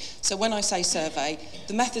being. So when I say survey,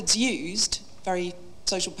 the methods used, very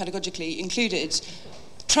social pedagogically, included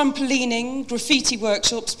trampolining, graffiti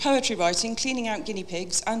workshops, poetry writing, cleaning out guinea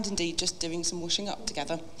pigs, and indeed just doing some washing up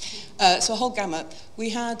together. So a whole gamut.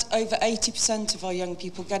 We had over 80% of our young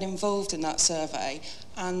people get involved in that survey,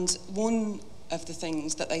 and one of the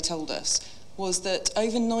things that they told us was that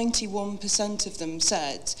over 91% of them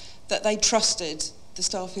said that they trusted the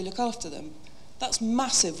staff who look after them. That's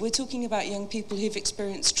massive. We're talking about young people who've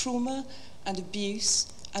experienced trauma and abuse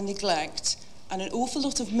and neglect and an awful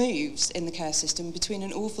lot of moves in the care system between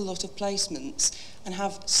an awful lot of placements and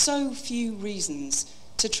have so few reasons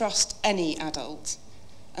to trust any adult,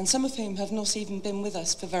 and some of whom have not even been with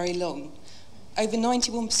us for very long. Over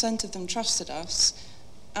 91% of them trusted us,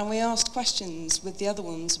 and we asked questions with the other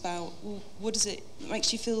ones about, well, what is it that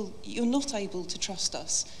makes you feel you're not able to trust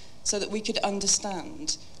us, so that we could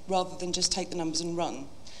understand rather than just take the numbers and run.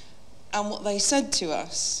 And what they said to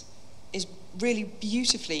us is really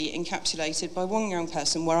beautifully encapsulated by one young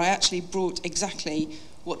person, where I actually brought exactly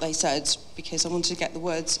what they said because I wanted to get the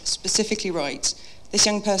words specifically right. This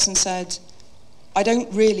young person said, "I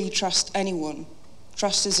don't really trust anyone.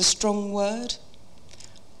 Trust is a strong word.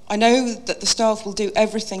 I know that the staff will do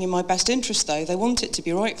everything in my best interest, though. They want it to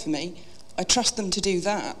be right for me. I trust them to do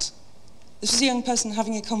that." This was a young person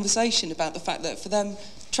having a conversation about the fact that for them,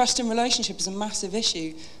 trust in relationship is a massive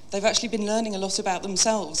issue. They've actually been learning a lot about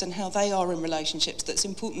themselves and how they are in relationships. That's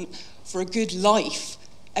important for a good life.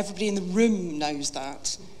 Everybody in the room knows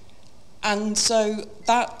that. And so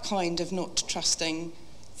that kind of not trusting,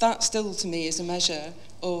 that still to me is a measure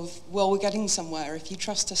of, well, we're getting somewhere if you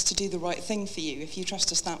trust us to do the right thing for you, if you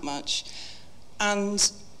trust us that much.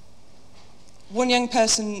 And one young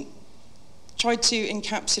person tried to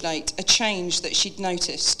encapsulate a change that she'd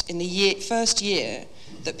noticed in the first year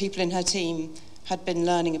that people in her team had been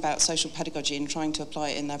learning about social pedagogy and trying to apply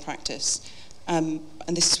it in their practice. And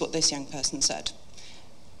this is what this young person said.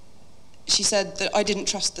 She said that I didn't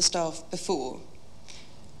trust the staff before.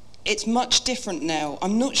 It's much different now.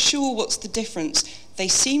 I'm not sure what's the difference. They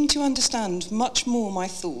seem to understand much more my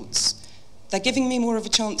thoughts. They're giving me more of a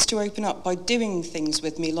chance to open up by doing things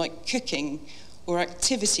with me, like cooking or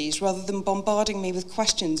activities, rather than bombarding me with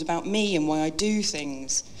questions about me and why I do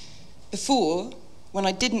things. Before, when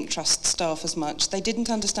I didn't trust staff as much, they didn't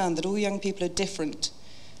understand that all young people are different.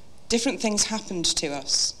 Different things happened to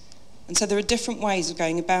us. And so there are different ways of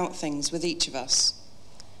going about things with each of us.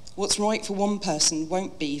 What's right for one person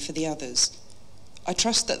won't be for the others. I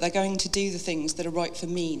trust that they're going to do the things that are right for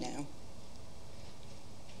me now.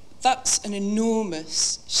 That's an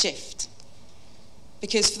enormous shift.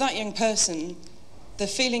 Because for that young person, the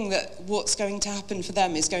feeling that what's going to happen for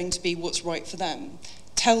them is going to be what's right for them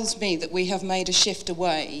tells me that we have made a shift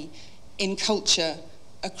away in culture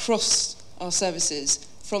across our services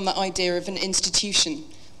from the idea of an institution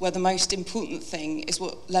where the most important thing is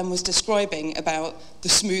what Len was describing about the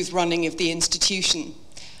smooth running of the institution.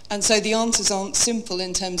 And so the answers aren't simple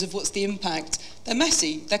in terms of what's the impact. They're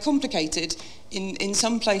messy, they're complicated. In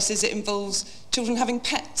some places it involves children having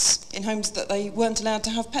pets in homes that they weren't allowed to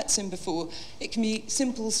have pets in before. It can be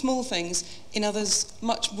simple, small things. In others,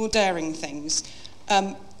 much more daring things.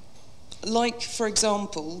 Like, for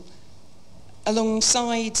example,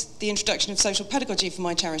 alongside the introduction of social pedagogy for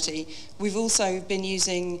my charity, we've also been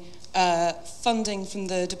using funding from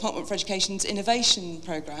the Department for Education's innovation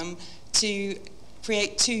programme to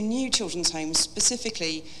create 2 new children's homes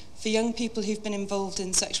specifically for young people who've been involved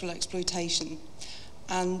in sexual exploitation.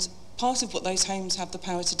 And part of what those homes have the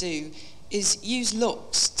power to do is use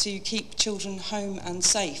locks to keep children home and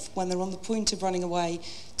safe when they're on the point of running away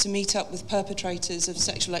to meet up with perpetrators of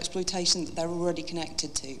sexual exploitation that they're already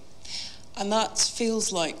connected to. And that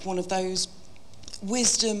feels like one of those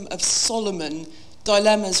wisdom of Solomon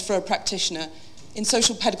dilemmas for a practitioner. In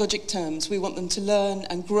social pedagogic terms, we want them to learn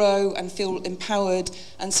and grow and feel empowered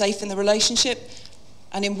and safe in the relationship.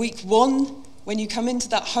 And in week 1, when you come into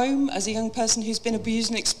that home as a young person who's been abused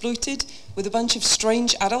and exploited with a bunch of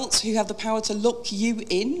strange adults who have the power to lock you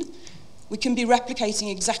in, we can be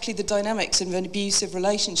replicating exactly the dynamics of an abusive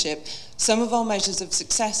relationship. Some of our measures of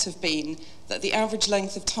success have been that the average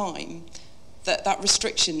length of time that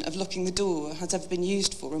restriction of locking the door has ever been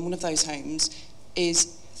used for in one of those homes is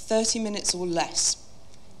 30 minutes or less.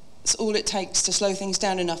 It's all it takes to slow things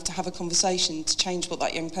down enough to have a conversation to change what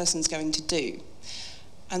that young person's going to do.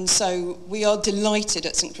 And so we are delighted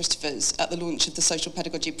at St Christopher's at the launch of the Social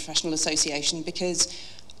Pedagogy Professional Association, because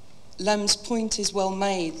Lem's point is well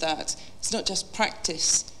made that it's not just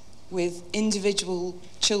practice with individual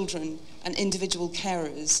children and individual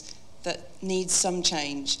carers that needs some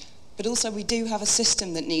change, but also we do have a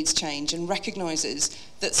system that needs change and recognises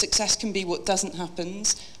that success can be what doesn't happen,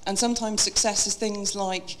 and sometimes success is things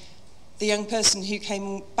like the young person who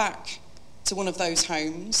came back to one of those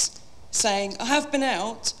homes saying, I have been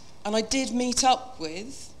out and I did meet up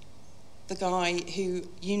with the guy who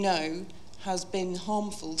you know has been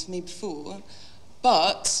harmful to me before,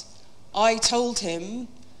 but I told him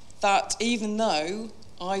that even though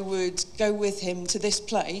I would go with him to this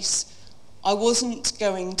place, I wasn't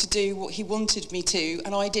going to do what he wanted me to,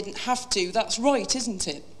 and I didn't have to. That's right, isn't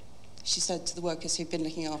it? She said to the workers who'd been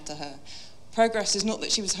looking after her. Progress is not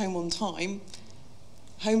that she was home on time.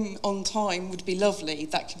 Home on time would be lovely.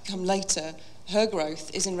 That could come later. Her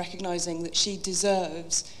growth is in recognising that she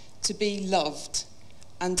deserves to be loved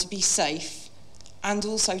and to be safe, and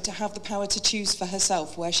also to have the power to choose for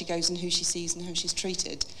herself where she goes and who she sees and how she's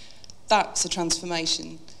treated. That's a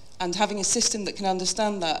transformation. And having a system that can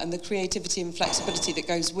understand that and the creativity and flexibility that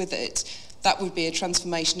goes with it, that would be a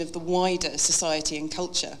transformation of the wider society and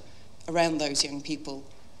culture around those young people.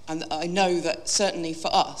 And I know that certainly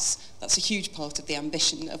for us, that's a huge part of the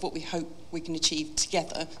ambition of what we hope we can achieve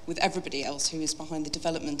together with everybody else who is behind the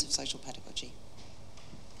development of social pedagogy.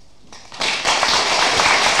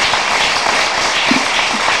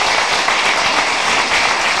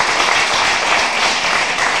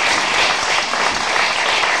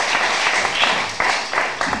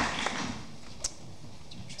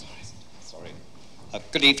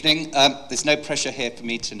 Good evening. There's no pressure here for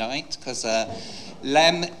me tonight because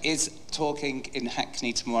Lem is talking in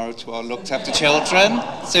Hackney tomorrow to our looked after children.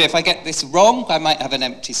 So if I get this wrong, I might have an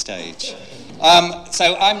empty stage.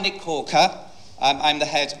 So I'm Nick Corker. I'm the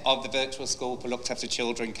head of the Virtual School for Looked After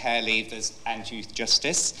Children, Care Leavers and Youth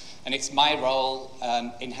Justice. And it's my role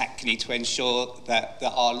in Hackney to ensure that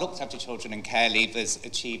our looked after children and care leavers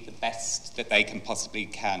achieve the best that they possibly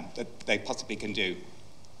can do.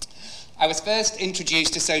 I was first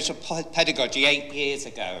introduced to social pedagogy 8 years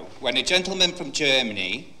ago when a gentleman from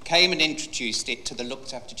Germany came and introduced it to the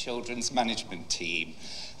Looked After Children's management team.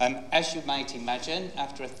 As you might imagine,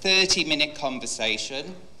 after a 30-minute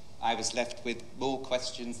conversation, I was left with more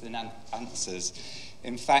questions than answers.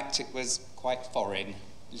 In fact, it was quite foreign,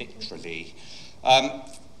 literally.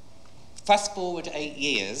 Fast forward 8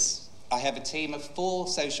 years, I have a team of 4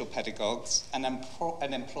 social pedagogues and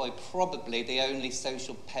employ probably the only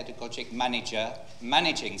social pedagogic manager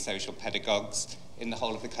managing social pedagogues in the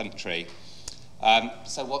whole of the country.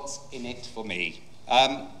 So what's in it for me?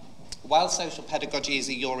 While social pedagogy is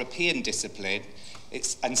a European discipline,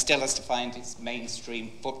 and still has to find its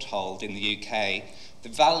mainstream foothold in the UK, the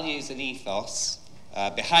values and ethos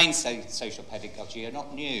behind social pedagogy are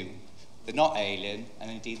not new. They're not alien,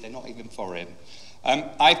 and indeed they're not even foreign.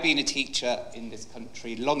 I've been a teacher in this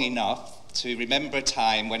country long enough to remember a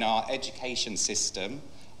time when our education system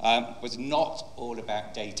was not all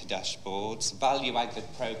about data dashboards, value-added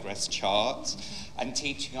progress charts, and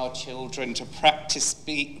teaching our children to practice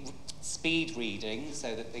speed reading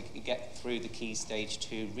so that they could get through the Key Stage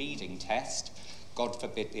 2 reading test. God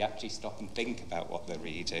forbid they actually stop and think about what they're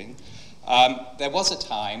reading. There was a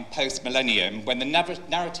time, post-millennium, when the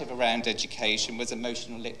narrative around education was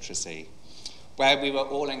emotional literacy, where we were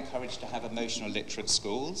all encouraged to have emotional literate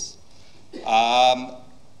schools,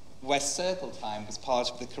 where circle time was part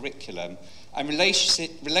of the curriculum, and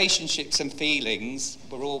relationships and feelings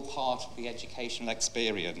were all part of the educational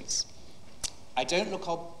experience. I don't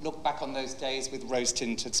look back on those days with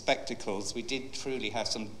rose-tinted spectacles. We did truly have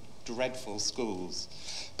some dreadful schools.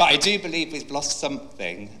 But I do believe we've lost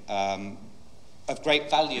something of great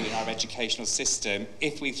value in our educational system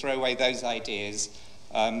if we throw away those ideas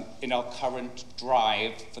in our current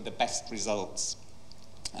drive for the best results.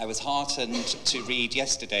 I was heartened to read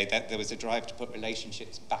yesterday that there was a drive to put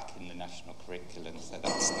relationships back in the national curriculum, so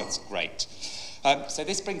that's great. So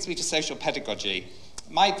this brings me to social pedagogy.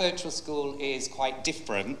 My virtual school is quite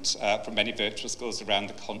different from many virtual schools around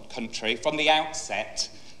the country. From the outset,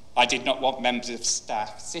 I did not want members of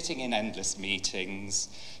staff sitting in endless meetings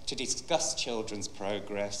to discuss children's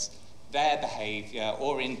progress, their behaviour,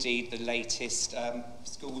 or indeed the latest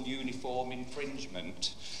school uniform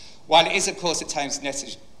infringement. While it is, of course, at times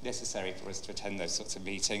necessary for us to attend those sorts of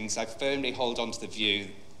meetings, I firmly hold on to the view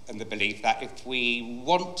and the belief that if we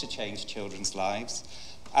want to change children's lives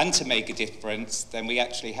and to make a difference, then we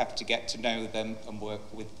actually have to get to know them and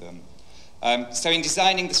work with them. So in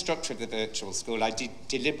designing the structure of the virtual school, I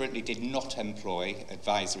deliberately did not employ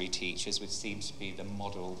advisory teachers, which seems to be the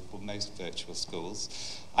model for most virtual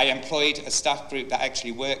schools. I employed a staff group that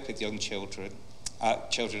actually worked with young children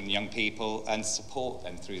and young people and support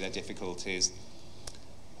them through their difficulties.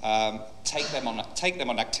 Take them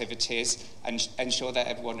on activities and ensure that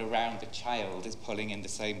everyone around the child is pulling in the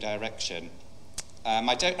same direction.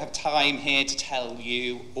 I don't have time here to tell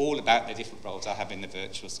you all about the different roles I have in the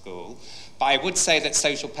virtual school, but I would say that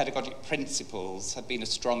social pedagogic principles have been a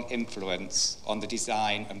strong influence on the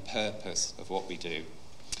design and purpose of what we do.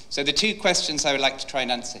 So the 2 questions I would like to try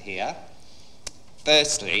and answer here.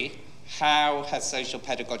 Firstly, how has social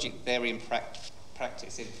pedagogic theory and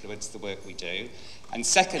practice influence the work we do? And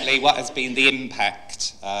secondly, what has been the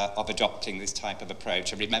impact of adopting this type of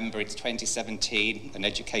approach? And remember, it's 2017, and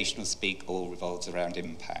educational speak all revolves around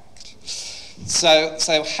impact. So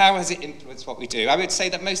how has it influenced what we do? I would say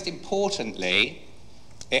that most importantly,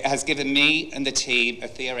 it has given me and the team a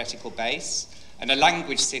theoretical base and a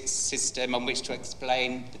language system on which to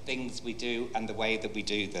explain the things we do and the way that we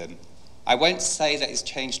do them. I won't say that it's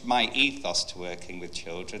changed my ethos to working with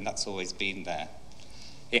children, that's always been there.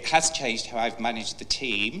 It has changed how I've managed the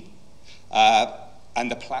team and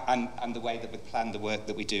the way that we plan the work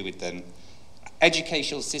that we do with them.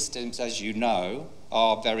 Educational systems, as you know,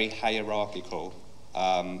 are very hierarchical.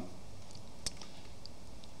 And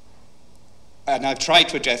I've tried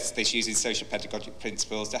to address this using social pedagogic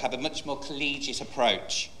principles to have a much more collegiate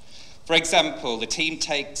approach. For example, the team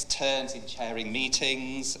takes turns in chairing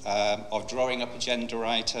meetings, of drawing up agenda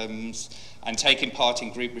items, and taking part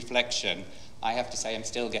in group reflection. I have to say I'm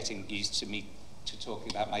still getting used to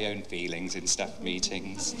talking about my own feelings in staff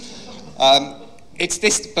meetings. But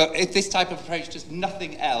if this type of approach does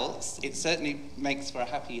nothing else, it certainly makes for a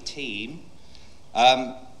happier team.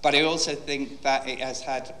 But I also think that it has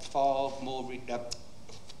had far-reaching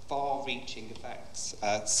effects.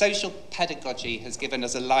 Social pedagogy has given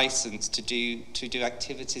us a license to do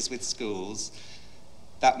activities with schools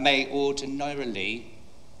that they may ordinarily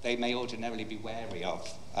be wary of.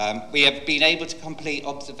 We have been able to complete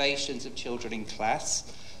observations of children in class,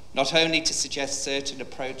 not only to suggest certain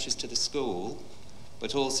approaches to the school,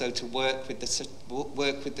 but also to work with the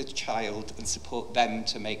child and support them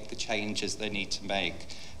to make the changes they need to make.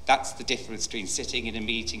 That's the difference between sitting in a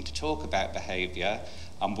meeting to talk about behaviour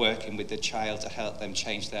and working with the child to help them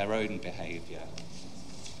change their own behaviour.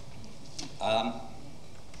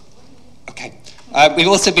 We've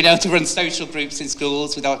also been able to run social groups in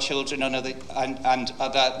schools with our children and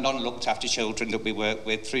other non-looked after children that we work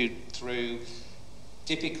with through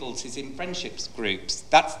difficulties in friendships groups.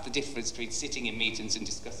 That's the difference between sitting in meetings and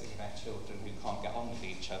discussing about children who can't get on with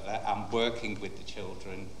each other and working with the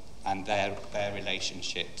children and their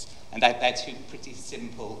relationships. And they're two pretty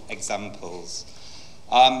simple examples.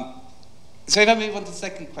 So if I move on to the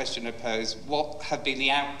second question I pose, what have been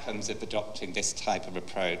the outcomes of adopting this type of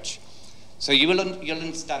approach? So you'll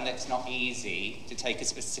understand that it's not easy to take a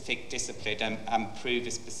specific discipline and prove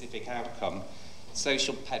a specific outcome.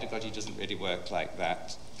 Social pedagogy doesn't really work like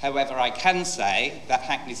that. However, I can say that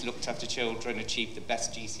Hackney's Looked After Children achieved the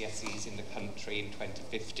best GCSEs in the country in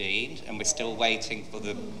 2015, and we're still waiting for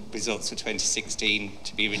the results for 2016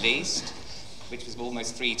 to be released, which was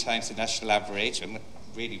almost 3 times the national average, and a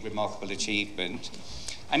really remarkable achievement.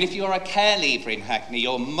 And if you're a care leaver in Hackney,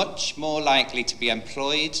 you're much more likely to be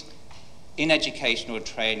employed in educational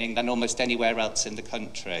training than almost anywhere else in the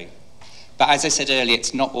country. But as I said earlier,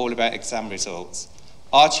 it's not all about exam results.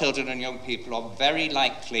 Our children and young people are very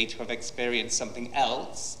likely to have experienced something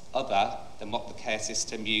else other than what the care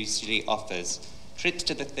system usually offers. Trips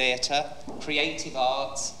to the theatre, creative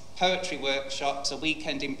arts, poetry workshops, a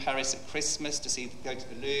weekend in Paris at Christmas to go to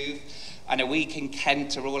the Louvre, and a week in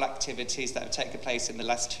Kent are all activities that have taken place in the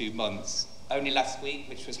last 2 months. Only last week,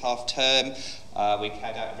 which was half term, we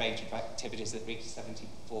carried out a range of activities that reached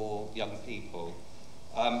 74 young people.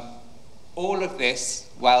 All of this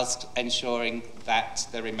whilst ensuring that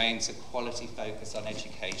there remains a quality focus on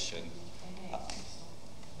education.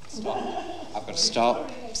 Stop. I've got to stop.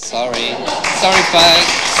 Sorry. Sorry,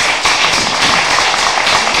 folks.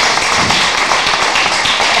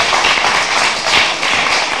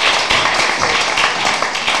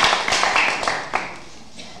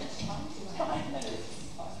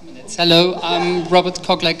 Hello, I'm Robert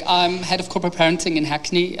Koglek. I'm head of corporate parenting in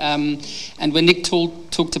Hackney. And when Nick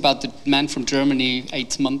talked about the man from Germany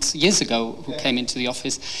 8 years ago who came into the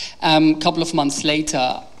office, a couple of months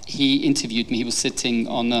later, he interviewed me. He was sitting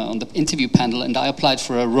on the interview panel, and I applied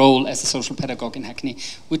for a role as a social pedagogue in Hackney,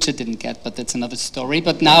 which I didn't get, but that's another story.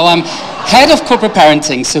 But now I'm head of corporate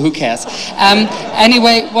parenting, so who cares?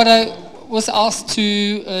 Anyway, what I was asked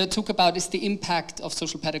to talk about is the impact of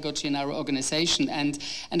social pedagogy in our organization, and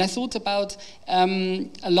I thought about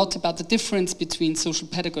a lot about the difference between social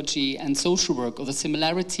pedagogy and social work, or the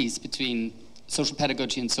similarities between social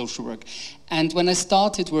pedagogy and social work. And when I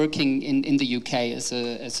started working in the UK as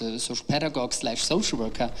a social pedagogue / social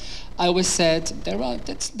worker, I always said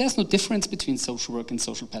there's no difference between social work and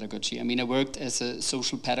social pedagogy. I mean, I worked as a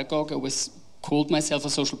social pedagogue. I was called myself a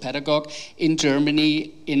social pedagogue in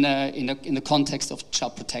Germany in the context of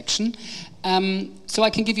child protection. So I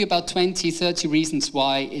can give you about 20, 30 reasons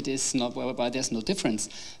why it is not, why there's no difference.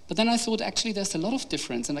 But then I thought, actually, there's a lot of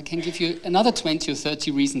difference, and I can give you another 20 or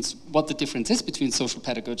 30 reasons what the difference is between social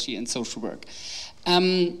pedagogy and social work.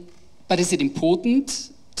 But is it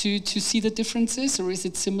important to see the differences, or is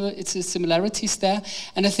it similar? It's the similarities there,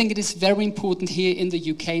 and I think it is very important here in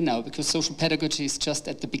the UK now, because social pedagogy is just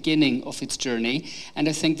at the beginning of its journey, and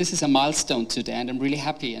I think this is a milestone today, and I'm really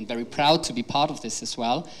happy and very proud to be part of this as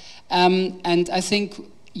well. And I think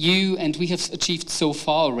you and we have achieved so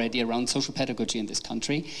far already around social pedagogy in this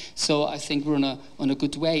country, so I think we're on a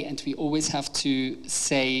good way, and we always have to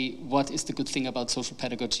say what is the good thing about social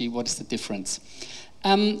pedagogy, what is the difference.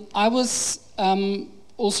 I was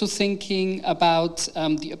also thinking about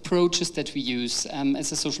the approaches that we use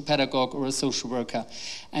as a social pedagogue or a social worker.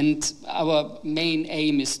 And our main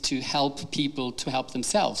aim is to help people to help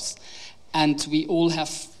themselves. And we all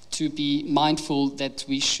have to be mindful that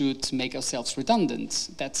we should make ourselves redundant.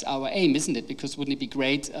 That's our aim, isn't it? Because wouldn't it be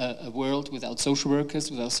great, a world without social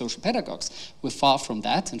workers, without social pedagogues? We're far from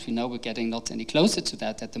that, and we know we're getting not any closer to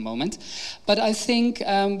that at the moment. But I think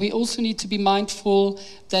we also need to be mindful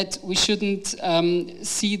that we shouldn't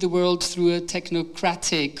see the world through a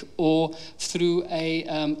technocratic or through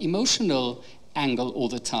a emotional angle all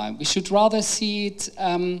the time. We should rather see it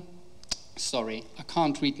sorry, I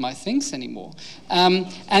can't read my things anymore.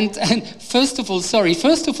 And first of all,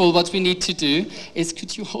 what we need to do is,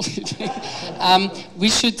 could you hold it? We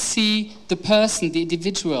should see the person, the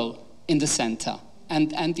individual in the center,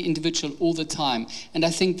 and the individual all the time. And I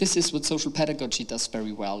think this is what social pedagogy does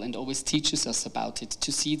very well and always teaches us about it,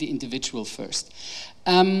 to see the individual first.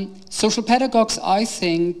 Social pedagogues, I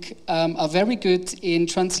think, are very good in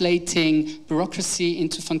translating bureaucracy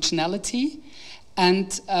into functionality,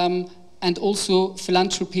 and also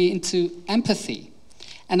philanthropy into empathy.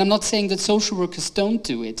 And I'm not saying that social workers don't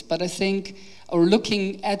do it, but I think, or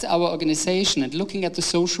looking at our organization and looking at the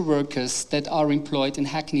social workers that are employed in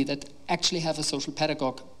Hackney that actually have a social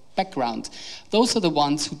pedagogue background, those are the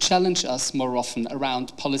ones who challenge us more often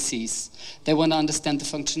around policies. They want to understand the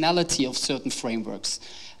functionality of certain frameworks.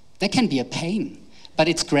 They can be a pain. But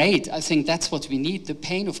it's great. I think that's what we need, the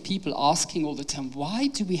pain of people asking all the time, why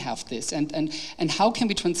do we have this? And how can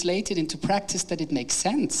we translate it into practice that it makes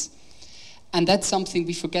sense? And that's something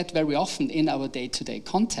we forget very often in our day-to-day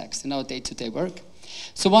context, in our day-to-day work.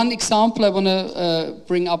 So one example I want to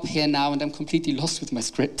bring up here now, and I'm completely lost with my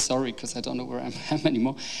script, sorry, because I don't know where I am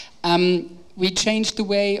anymore. We changed the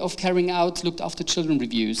way of carrying out looked after children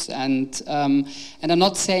reviews, and I'm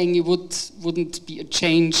not saying it wouldn't be a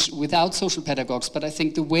change without social pedagogues, but I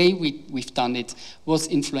think the way we've done it was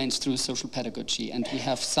influenced through social pedagogy, and we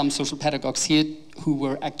have some social pedagogues here who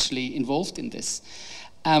were actually involved in this,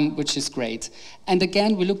 which is great. And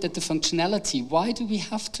again, we looked at the functionality. Why do we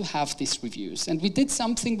have to have these reviews? And we did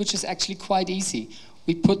something which is actually quite easy.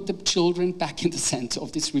 We put the children back in the center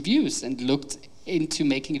of these reviews and looked into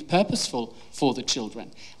making it purposeful for the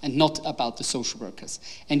children and not about the social workers,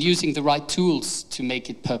 and using the right tools to make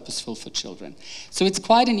it purposeful for children. So it's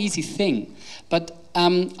quite an easy thing, but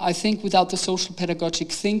I think without the social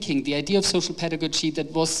pedagogic thinking, the idea of social pedagogy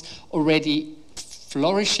that was already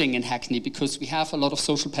flourishing in Hackney, because we have a lot of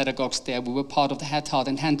social pedagogues there. We were part of the Head, Heart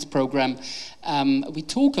and Hands program. We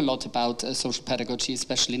talk a lot about social pedagogy,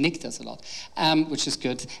 especially Nick does a lot, which is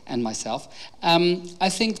good, and myself. I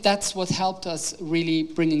think that's what helped us really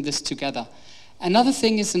bringing this together. Another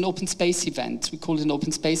thing is an open space event. We call it an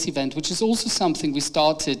open space event, which is also something we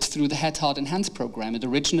started through the Head, Heart and Hands program. And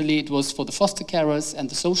originally it was for the foster carers and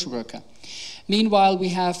the social worker. Meanwhile, we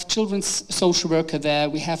have children's social worker there,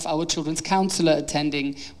 we have our children's counselor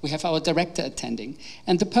attending, we have our director attending.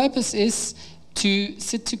 And the purpose is to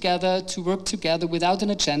sit together, to work together without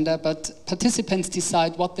an agenda, but participants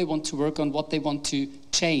decide what they want to work on, what they want to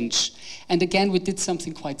change. And again, we did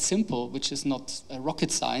something quite simple, which is not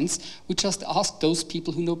rocket science. We just asked those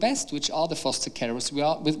people who know best, which are the foster carers,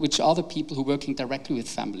 which are the people who are working directly with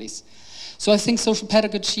families. So I think social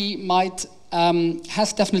pedagogy might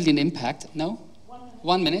has definitely an impact. No?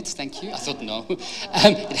 1 minute, thank you. I thought no.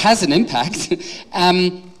 It has an impact.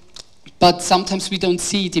 But sometimes we don't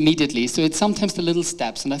see it immediately. So it's sometimes the little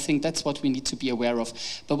steps, and I think that's what we need to be aware of.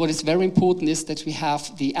 But what is very important is that we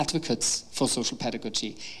have the advocates for social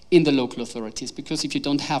pedagogy in the local authorities, because if you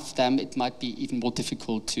don't have them, it might be even more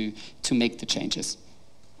difficult to make the changes.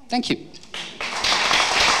 Thank you.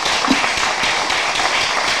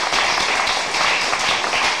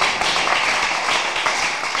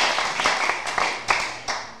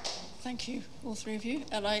 Thank you, all three of you.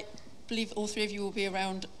 And I believe all three of you will be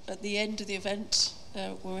around at the end of the event.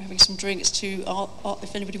 Where we're having some drinks to,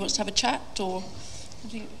 if anybody wants to have a chat or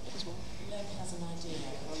something as well.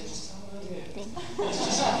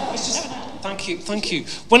 Thank you.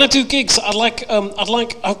 When I do gigs,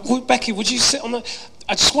 Becky, would you sit on the?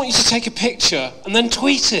 I just want you to take a picture and then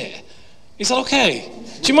tweet it. Is that okay?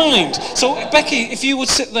 Do you mind? So Becky, if you would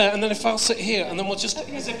sit there, and then if I'll sit here, and then we'll just,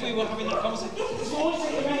 as if we were having that conversation. It's only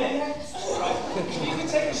take a minute. Right? If you can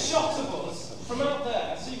take a shot of us from out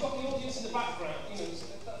there, so you've got the audience in the background,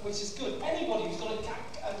 which is good. Anybody who's got a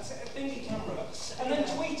thingy camera, and then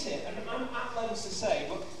tweet it, and I'm at lengths to say,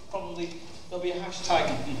 but probably there'll be a hashtag.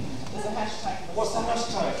 There's a hashtag. What's the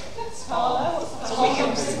hashtag? Carla, what's the hashtag? So we can.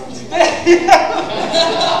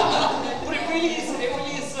 But it really is.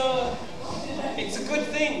 It's a good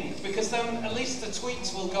thing, because then at least the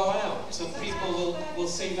tweets will go out and people will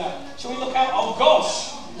see that. Shall we look out? Oh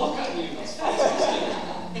gosh! Look at you. That's fantastic.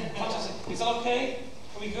 Fantastic. Is that okay?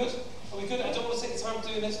 Are we good? Are we good? I don't want to take the time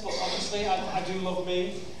doing this, but obviously I do love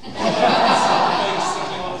me. And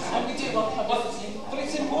we do love publicity. But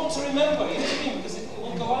it's important to remember, you know what I mean? Because it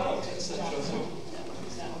will go out, etc. So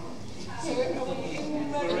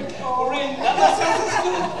We're in. That's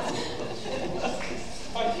good.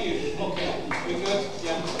 Thank you. Okay. We good?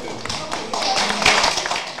 Yeah. Good.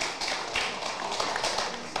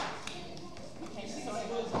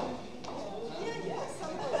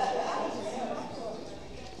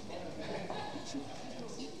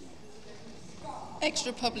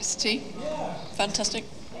 Extra publicity. Yeah. Fantastic.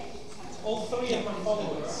 All three of my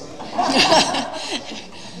followers.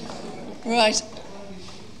 Right.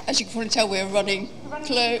 As you can probably tell, we're running a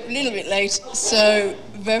little bit late, so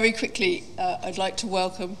very quickly I'd like to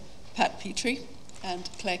welcome Pat Petrie and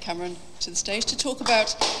Claire Cameron to the stage to talk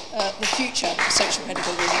about the future of social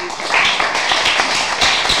pedagogy in the UK.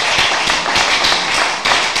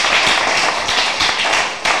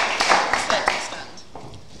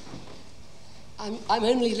 I'm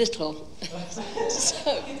only little,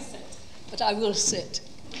 but I will sit.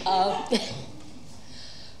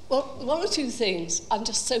 Well, one or two things. I'm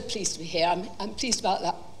just so pleased to be here. I'm pleased about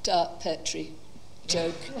that poetry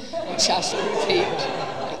joke, which I shall repeat.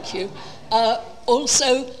 Thank you.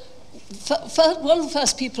 Also, one of the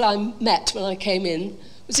first people I met when I came in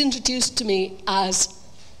was introduced to me as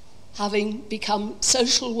having become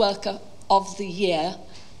Social Worker of the Year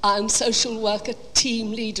and Social Worker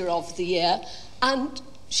Team Leader of the Year, and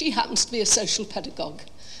she happens to be a social pedagogue.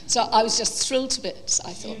 So I was just thrilled to bits,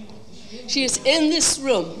 I thought. She is in this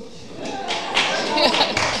room.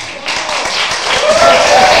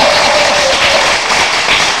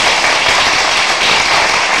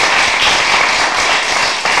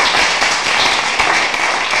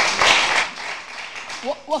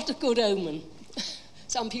 What a good omen.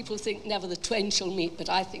 Some people think never the twain shall meet, but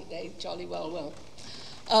I think they jolly well will.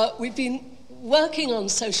 We've been working on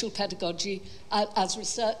social pedagogy as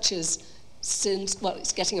researchers since, well,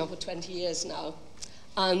 it's getting over 20 years now,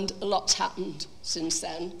 and a lot's happened since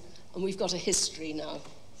then, and we've got a history now.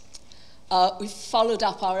 We've followed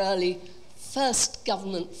up our early first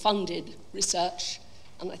government-funded research,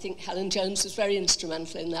 and I think Helen Jones was very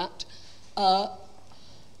instrumental in that,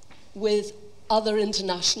 with other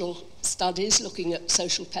international studies looking at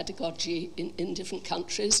social pedagogy in different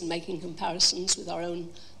countries and making comparisons with our own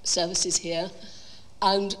services here.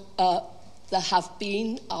 And there have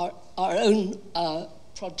been our own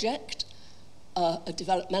project, a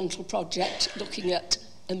developmental project looking at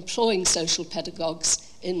employing social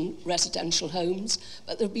pedagogues in residential homes,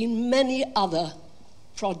 but there have been many other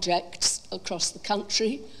projects across the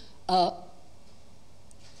country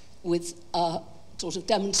with sort of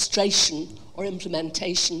demonstration or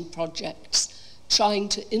implementation projects trying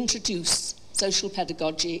to introduce social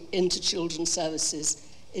pedagogy into children's services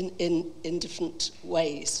in different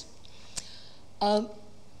ways. I'll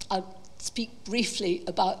speak briefly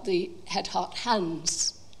about the Head, Heart,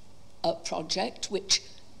 Hands project, which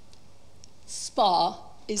SPA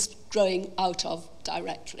is growing out of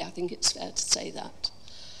directly. I think it's fair to say that.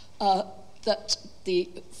 That the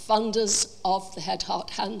funders of the Head, Heart,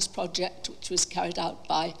 Hands project, which was carried out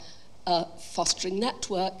by Fostering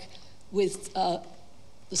Network with the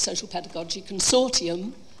Social Pedagogy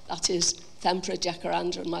Consortium, that is Thempra,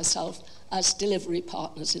 Jacaranda and myself, as delivery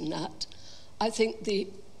partners in that. I think the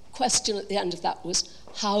question at the end of that was,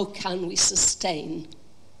 how can we sustain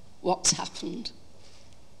what's happened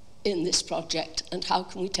in this project and how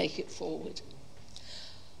can we take it forward?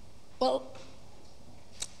 Well,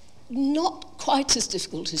 not quite as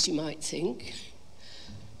difficult as you might think,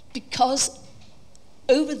 because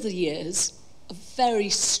over the years, a very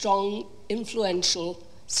strong, influential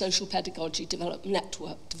social pedagogy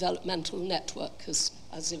developmental network has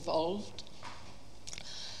evolved.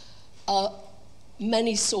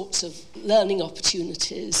 Many sorts of learning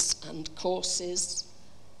opportunities and courses,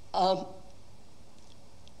 and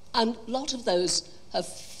a lot of those have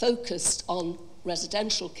focused on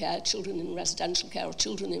residential care, children in residential care or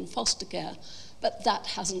children in foster care, but that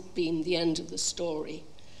hasn't been the end of the story.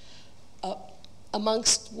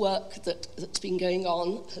 Amongst work that's been going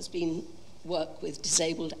on has been work with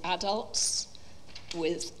disabled adults,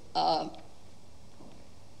 with a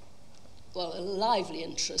lively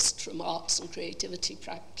interest from arts and creativity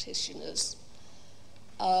practitioners.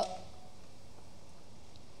 I'm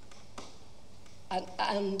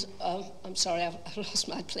sorry, I've lost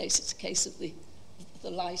my place. It's a case of the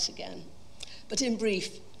light again. But in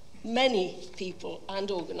brief, many people and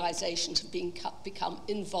organisations have become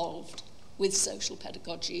involved with social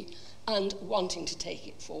pedagogy and wanting to take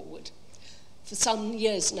it forward. For some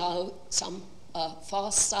years now, some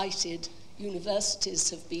far-sighted universities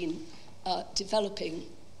have been developing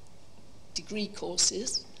degree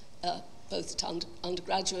courses, both for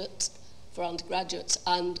undergraduates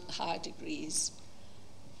and higher degrees.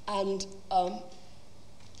 And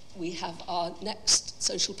we have our next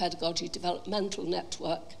Social Pedagogy Developmental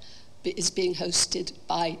Network is being hosted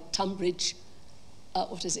by Tunbridge,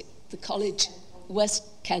 the college, West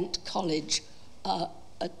Kent College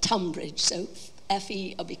at Tunbridge, so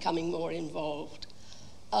FE are becoming more involved.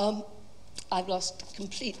 I've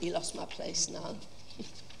completely lost my place now.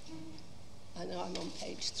 I know I'm on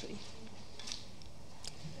page 3.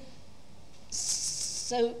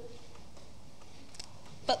 So,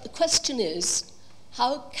 but the question is,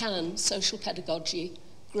 how can social pedagogy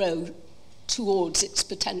grow towards its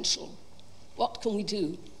potential? What can we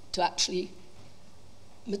do to actually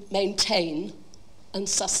maintain and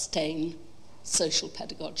sustain social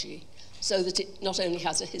pedagogy so that it not only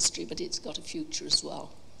has a history, but it's got a future as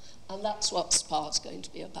well? And that's what SPA is going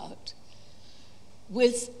to be about.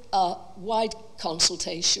 With wide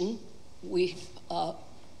consultation, we've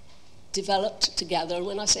developed together, and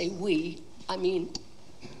when I say we, I mean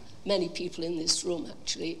many people in this room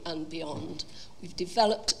actually and beyond. We've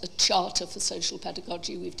developed a charter for social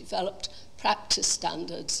pedagogy, we've developed practice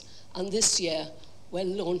standards, and this year we're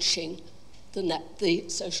launching the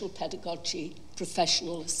Social Pedagogy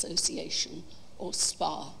Professional Association, or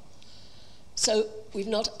SPA. So we've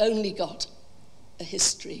not only got a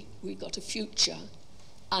history, we've got a future,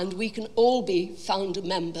 and we can all be founder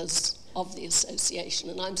members of the association,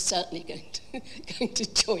 and I'm certainly going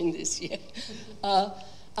to join this year.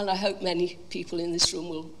 And I hope many people in this room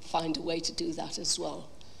will find a way to do that as well.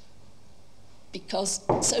 Because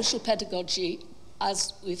social pedagogy,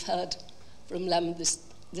 as we've heard from Lem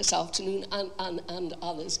this afternoon and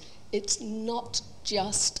others, it's not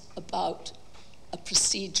just about a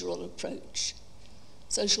procedural approach.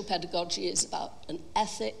 Social pedagogy is about an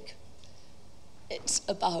ethic, it's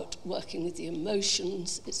about working with the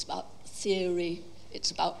emotions, it's about theory,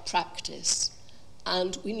 it's about practice.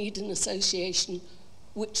 And we need an association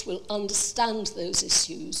which will understand those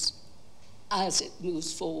issues as it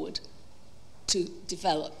moves forward to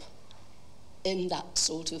develop in that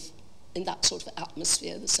sort of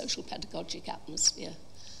atmosphere, the social pedagogic atmosphere.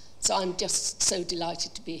 So I'm just so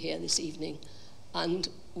delighted to be here this evening and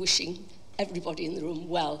wishing everybody in the room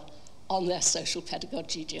well on their social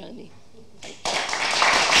pedagogy journey. Thank you.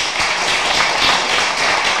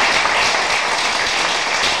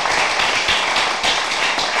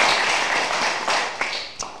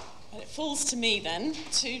 It falls to me then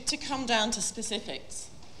to come down to specifics.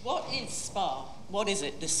 What is SPA? What is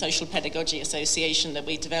it, this Social Pedagogy Association that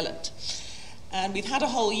we developed? And we've had a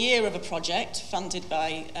whole year of a project funded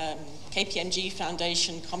by KPMG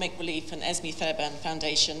Foundation, Comic Relief and Esme Fairbairn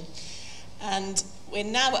Foundation. And we're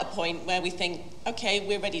now at a point where we think, okay,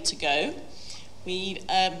 we're ready to go. We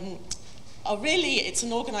it's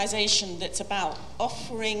an organisation that's about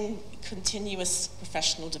offering continuous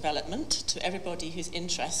professional development to everybody who's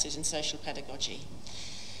interested in social pedagogy.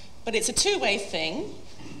 But it's a two-way thing.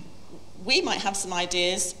 We might have some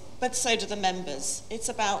ideas, but so do the members. It's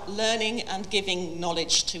about learning and giving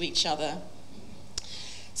knowledge to each other.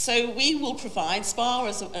 So we will provide, SPA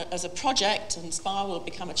as a project, and SPA will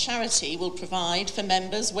become a charity, will provide for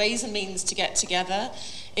members ways and means to get together.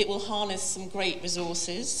 It will harness some great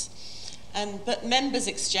resources. But members'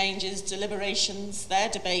 exchanges, deliberations, their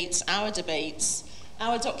debates, our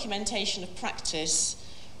documentation of practice,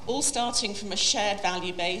 all starting from a shared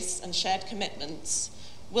value base and shared commitments,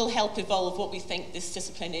 will help evolve what we think this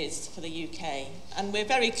discipline is for the UK. And we're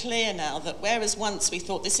very clear now that whereas once we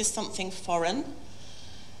thought this is something foreign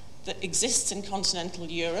that exists in continental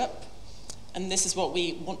Europe, and this is what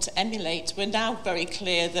we want to emulate, we're now very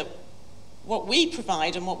clear that what we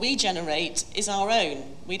provide and what we generate is our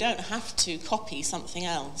own. We don't have to copy something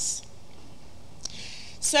else.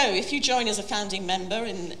 So if you join as a founding member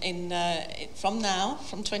from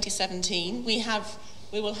 2017, we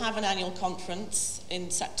will have an annual conference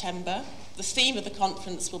in September. The theme of the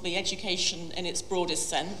conference will be education in its broadest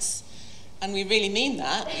sense. And we really mean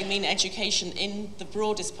that. We mean education in the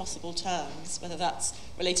broadest possible terms, whether that's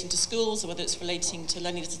relating to schools or whether it's relating to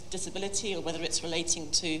learning disability or whether it's relating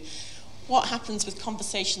to what happens with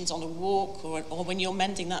conversations on a walk or when you're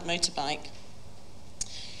mending that motorbike.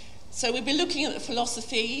 So we'll be looking at the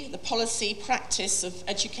philosophy, the policy, practice of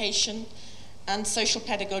education and social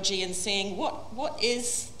pedagogy and seeing what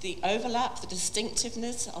is the overlap, the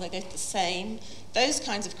distinctiveness, are they the same? Those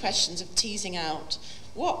kinds of questions of teasing out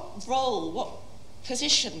what role, what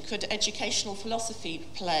position could educational philosophy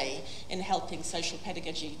play in helping social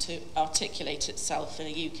pedagogy to articulate itself in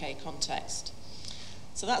a UK context.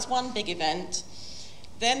 So that's one big event.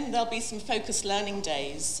 Then there'll be some focused learning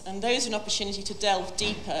days, and those are an opportunity to delve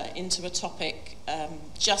deeper into a topic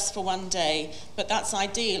just for one day, but that's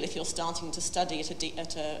ideal if you're starting to study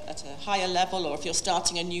at a higher level, or if you're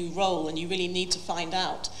starting a new role and you really need to find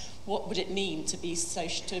out what would it mean to be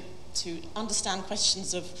to understand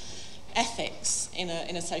questions of ethics in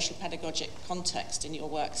a social pedagogic context in your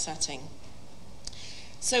work setting.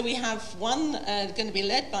 So we have one going to be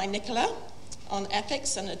led by Nicola on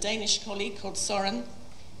ethics and a Danish colleague called Soren.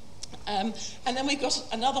 And then we've got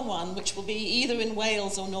another one which will be either in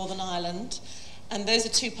Wales or Northern Ireland, and those are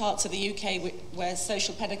two parts of the UK where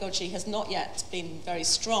social pedagogy has not yet been very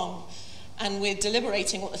strong, and we're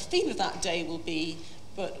deliberating what the theme of that day will be,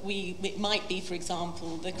 but it might be, for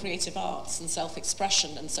example, the creative arts and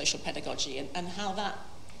self-expression and social pedagogy and how that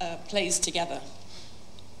plays together.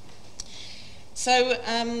 So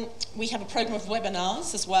we have a program of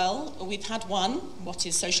webinars as well. We've had one, What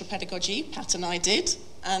is Social Pedagogy? Pat and I did,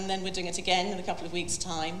 and then we're doing it again in a couple of weeks'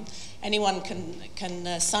 time. Anyone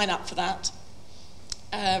can sign up for that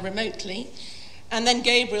remotely. And then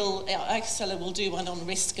Gabriel Eichseller will do one on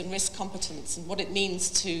risk and risk competence and what it means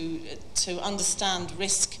to understand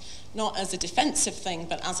risk not as a defensive thing,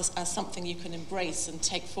 but as something you can embrace and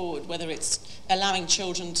take forward, whether it's allowing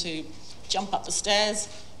children to jump up the stairs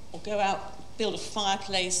or go out, build a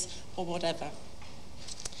fireplace, or whatever.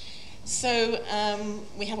 So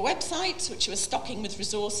we have a website which we're stocking with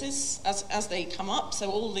resources as they come up.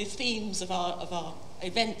 So all the themes of our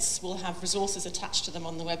events will have resources attached to them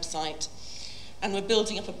on the website. And we're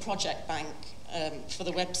building up a project bank for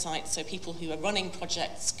the website, so people who are running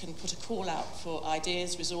projects can put a call out for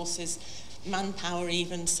ideas, resources, manpower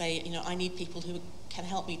even, say, I need people who can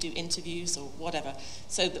help me do interviews or whatever,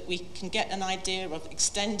 so that we can get an idea of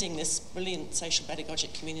extending this brilliant social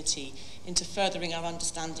pedagogic community into furthering our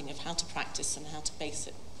understanding of how to practice and how to base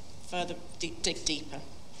it, further dig deeper.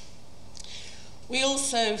 We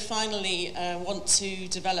also finally want to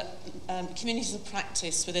develop communities of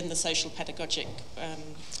practice within the Social Pedagogy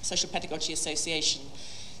Association.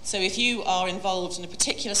 So if you are involved in a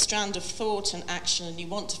particular strand of thought and action and you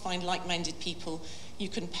want to find like-minded people, you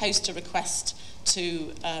can post a request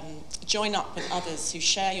to join up with others who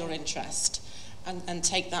share your interest and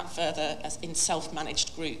take that further in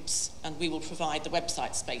self-managed groups. And we will provide the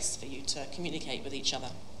website space for you to communicate with each other.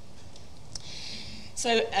 So,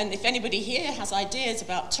 and if anybody here has ideas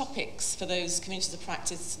about topics for those communities of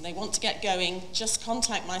practice and they want to get going, just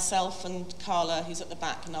contact myself and Carla, who's at the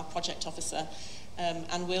back, and our project officer,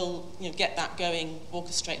 and we'll get that going,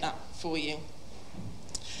 orchestrate that for you.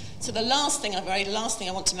 So the very last thing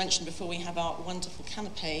I want to mention before we have our wonderful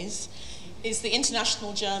canapes is the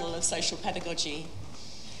International Journal of Social Pedagogy,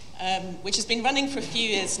 which has been running for a few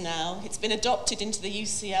years now. It's been adopted into the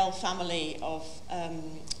UCL family of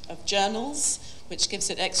journals, which gives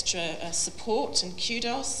it extra support and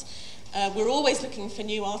kudos. We're always looking for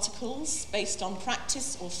new articles based on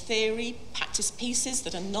practice or theory, practice pieces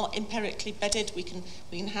that are not empirically bedded. We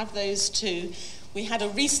can have those too. We had a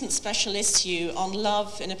recent special issue on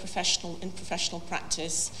love in professional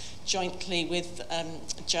practice, jointly with a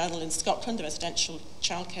journal in Scotland, a residential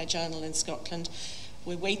childcare journal in Scotland.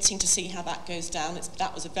 We're waiting to see how that goes down.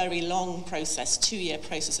 That was a very long process, 2-year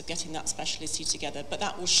process of getting that special issue together, but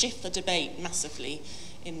that will shift the debate massively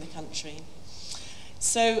in the country.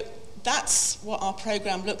 So that's what our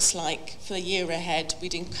programme looks like for the year ahead.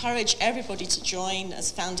 We'd encourage everybody to join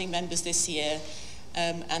as founding members this year,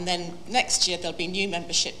 and then next year there'll be new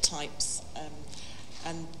membership types,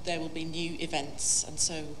 and there will be new events. And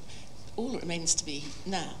so all that remains to be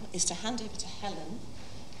now is to hand over to Helen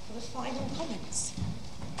for the final comments.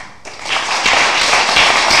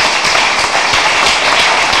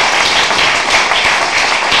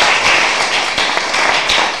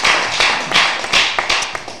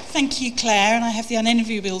 thank you, Claire, and I have the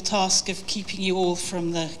unenviable task of keeping you all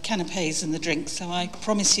from the canapes and the drinks, so I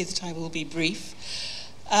promise you that I will be brief.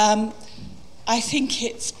 I think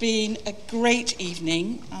it's been a great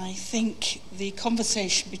evening. I think the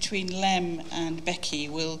conversation between Lem and Becky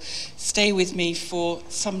will stay with me for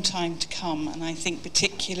some time to come, and I think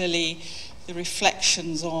particularly the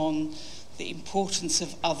reflections on the importance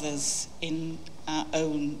of others in our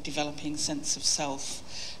own developing sense of self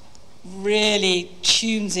really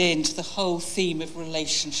tunes into the whole theme of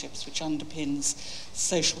relationships, which underpins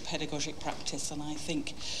social pedagogic practice, and I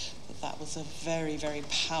think that was a very, very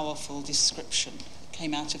powerful description that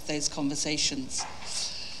came out of those conversations.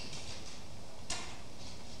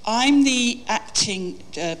 I'm the acting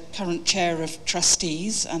current chair of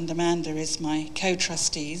trustees, and Amanda is my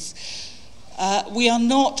co-trustees. We are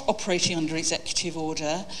not operating under executive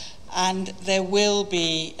order, and there will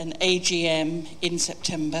be an AGM in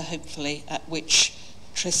September, hopefully, at which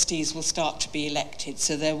trustees will start to be elected.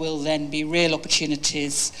 So there will then be real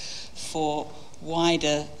opportunities for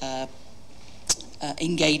wider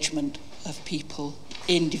engagement of people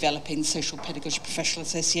in developing the Social Pedagogy Professional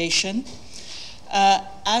Association.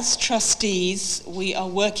 As trustees, we are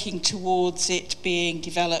working towards it being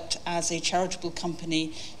developed as a charitable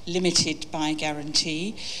company limited by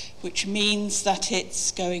guarantee, which means that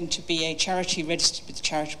it's going to be a charity registered with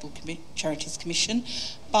the Charities Commission,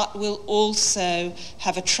 but will also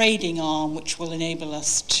have a trading arm which will enable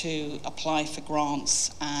us to apply for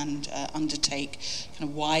grants and undertake kind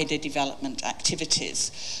of wider development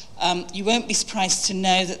activities. You won't be surprised to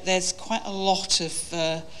know that there's quite a lot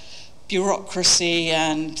of bureaucracy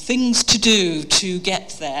and things to do to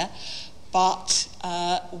get there, but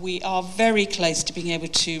we are very close to being able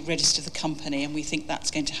to register the company, and we think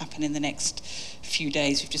that's going to happen in the next few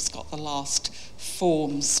days. We've just got the last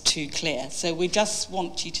forms to clear. So we just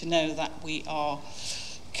want you to know that we are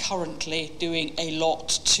currently doing a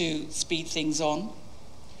lot to speed things on.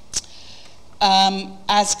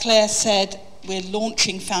 As Claire said, we're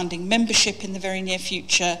launching founding membership in the very near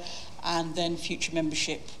future, and then future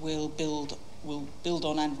membership will build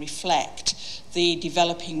on and reflect the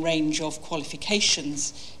developing range of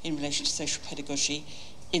qualifications in relation to social pedagogy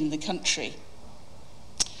in the country.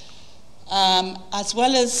 As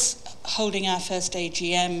well as holding our first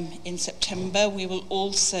AGM in September, we will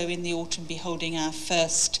also in the autumn be holding our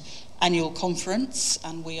first annual conference,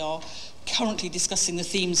 and we are currently discussing the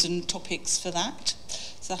themes and topics for that.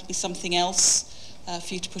 So that'll be something else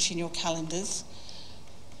for you to put in your calendars.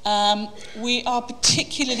 We are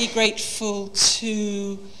particularly grateful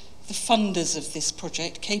to the funders of this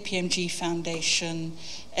project, KPMG Foundation,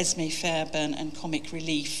 Esme Fairbairn and Comic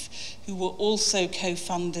Relief, who were also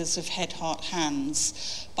co-funders of Head, Heart,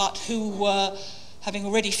 Hands, but who were, having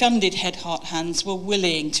already funded Head, Heart, Hands, were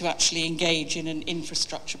willing to actually engage in an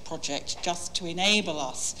infrastructure project just to enable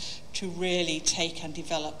us to really take and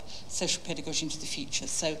develop social pedagogy into the future.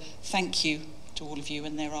 So thank you to all of you,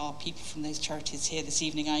 and there are people from those charities here this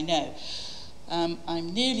evening, I know.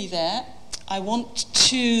 I'm nearly there. I want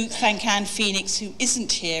to thank Anne Phoenix, who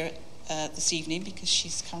isn't here this evening because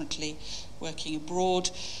she's currently working abroad,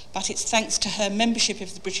 but it's thanks to her membership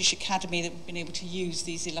of the British Academy that we've been able to use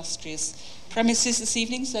these illustrious premises this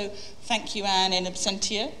evening, so thank you, Anne, in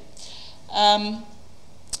absentia.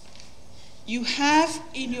 You have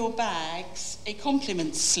in your bags a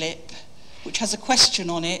compliment slip which has a question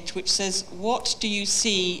on it which says, what do you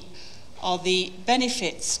see are the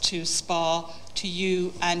benefits to SPA to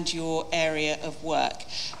you and your area of work?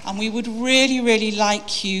 And we would really, really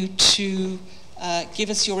like you to give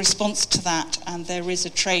us your response to that, and there is a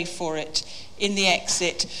tray for it in the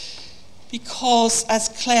exit, because, as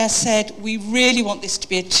Claire said, we really want this to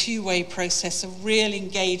be a two-way process of real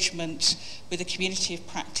engagement with the community of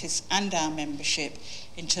practice and our membership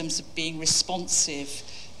in terms of being responsive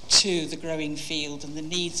to the growing field and the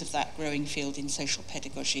needs of that growing field in social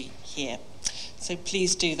pedagogy here. So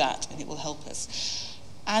please do that, and it will help us.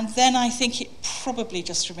 And then I think it probably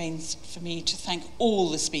just remains for me to thank all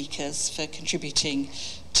the speakers for contributing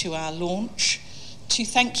to our launch, to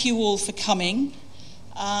thank you all for coming,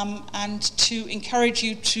 and to encourage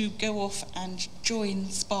you to go off and join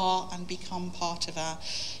SPA and become part of our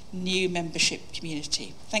new membership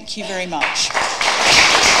community. Thank you very much.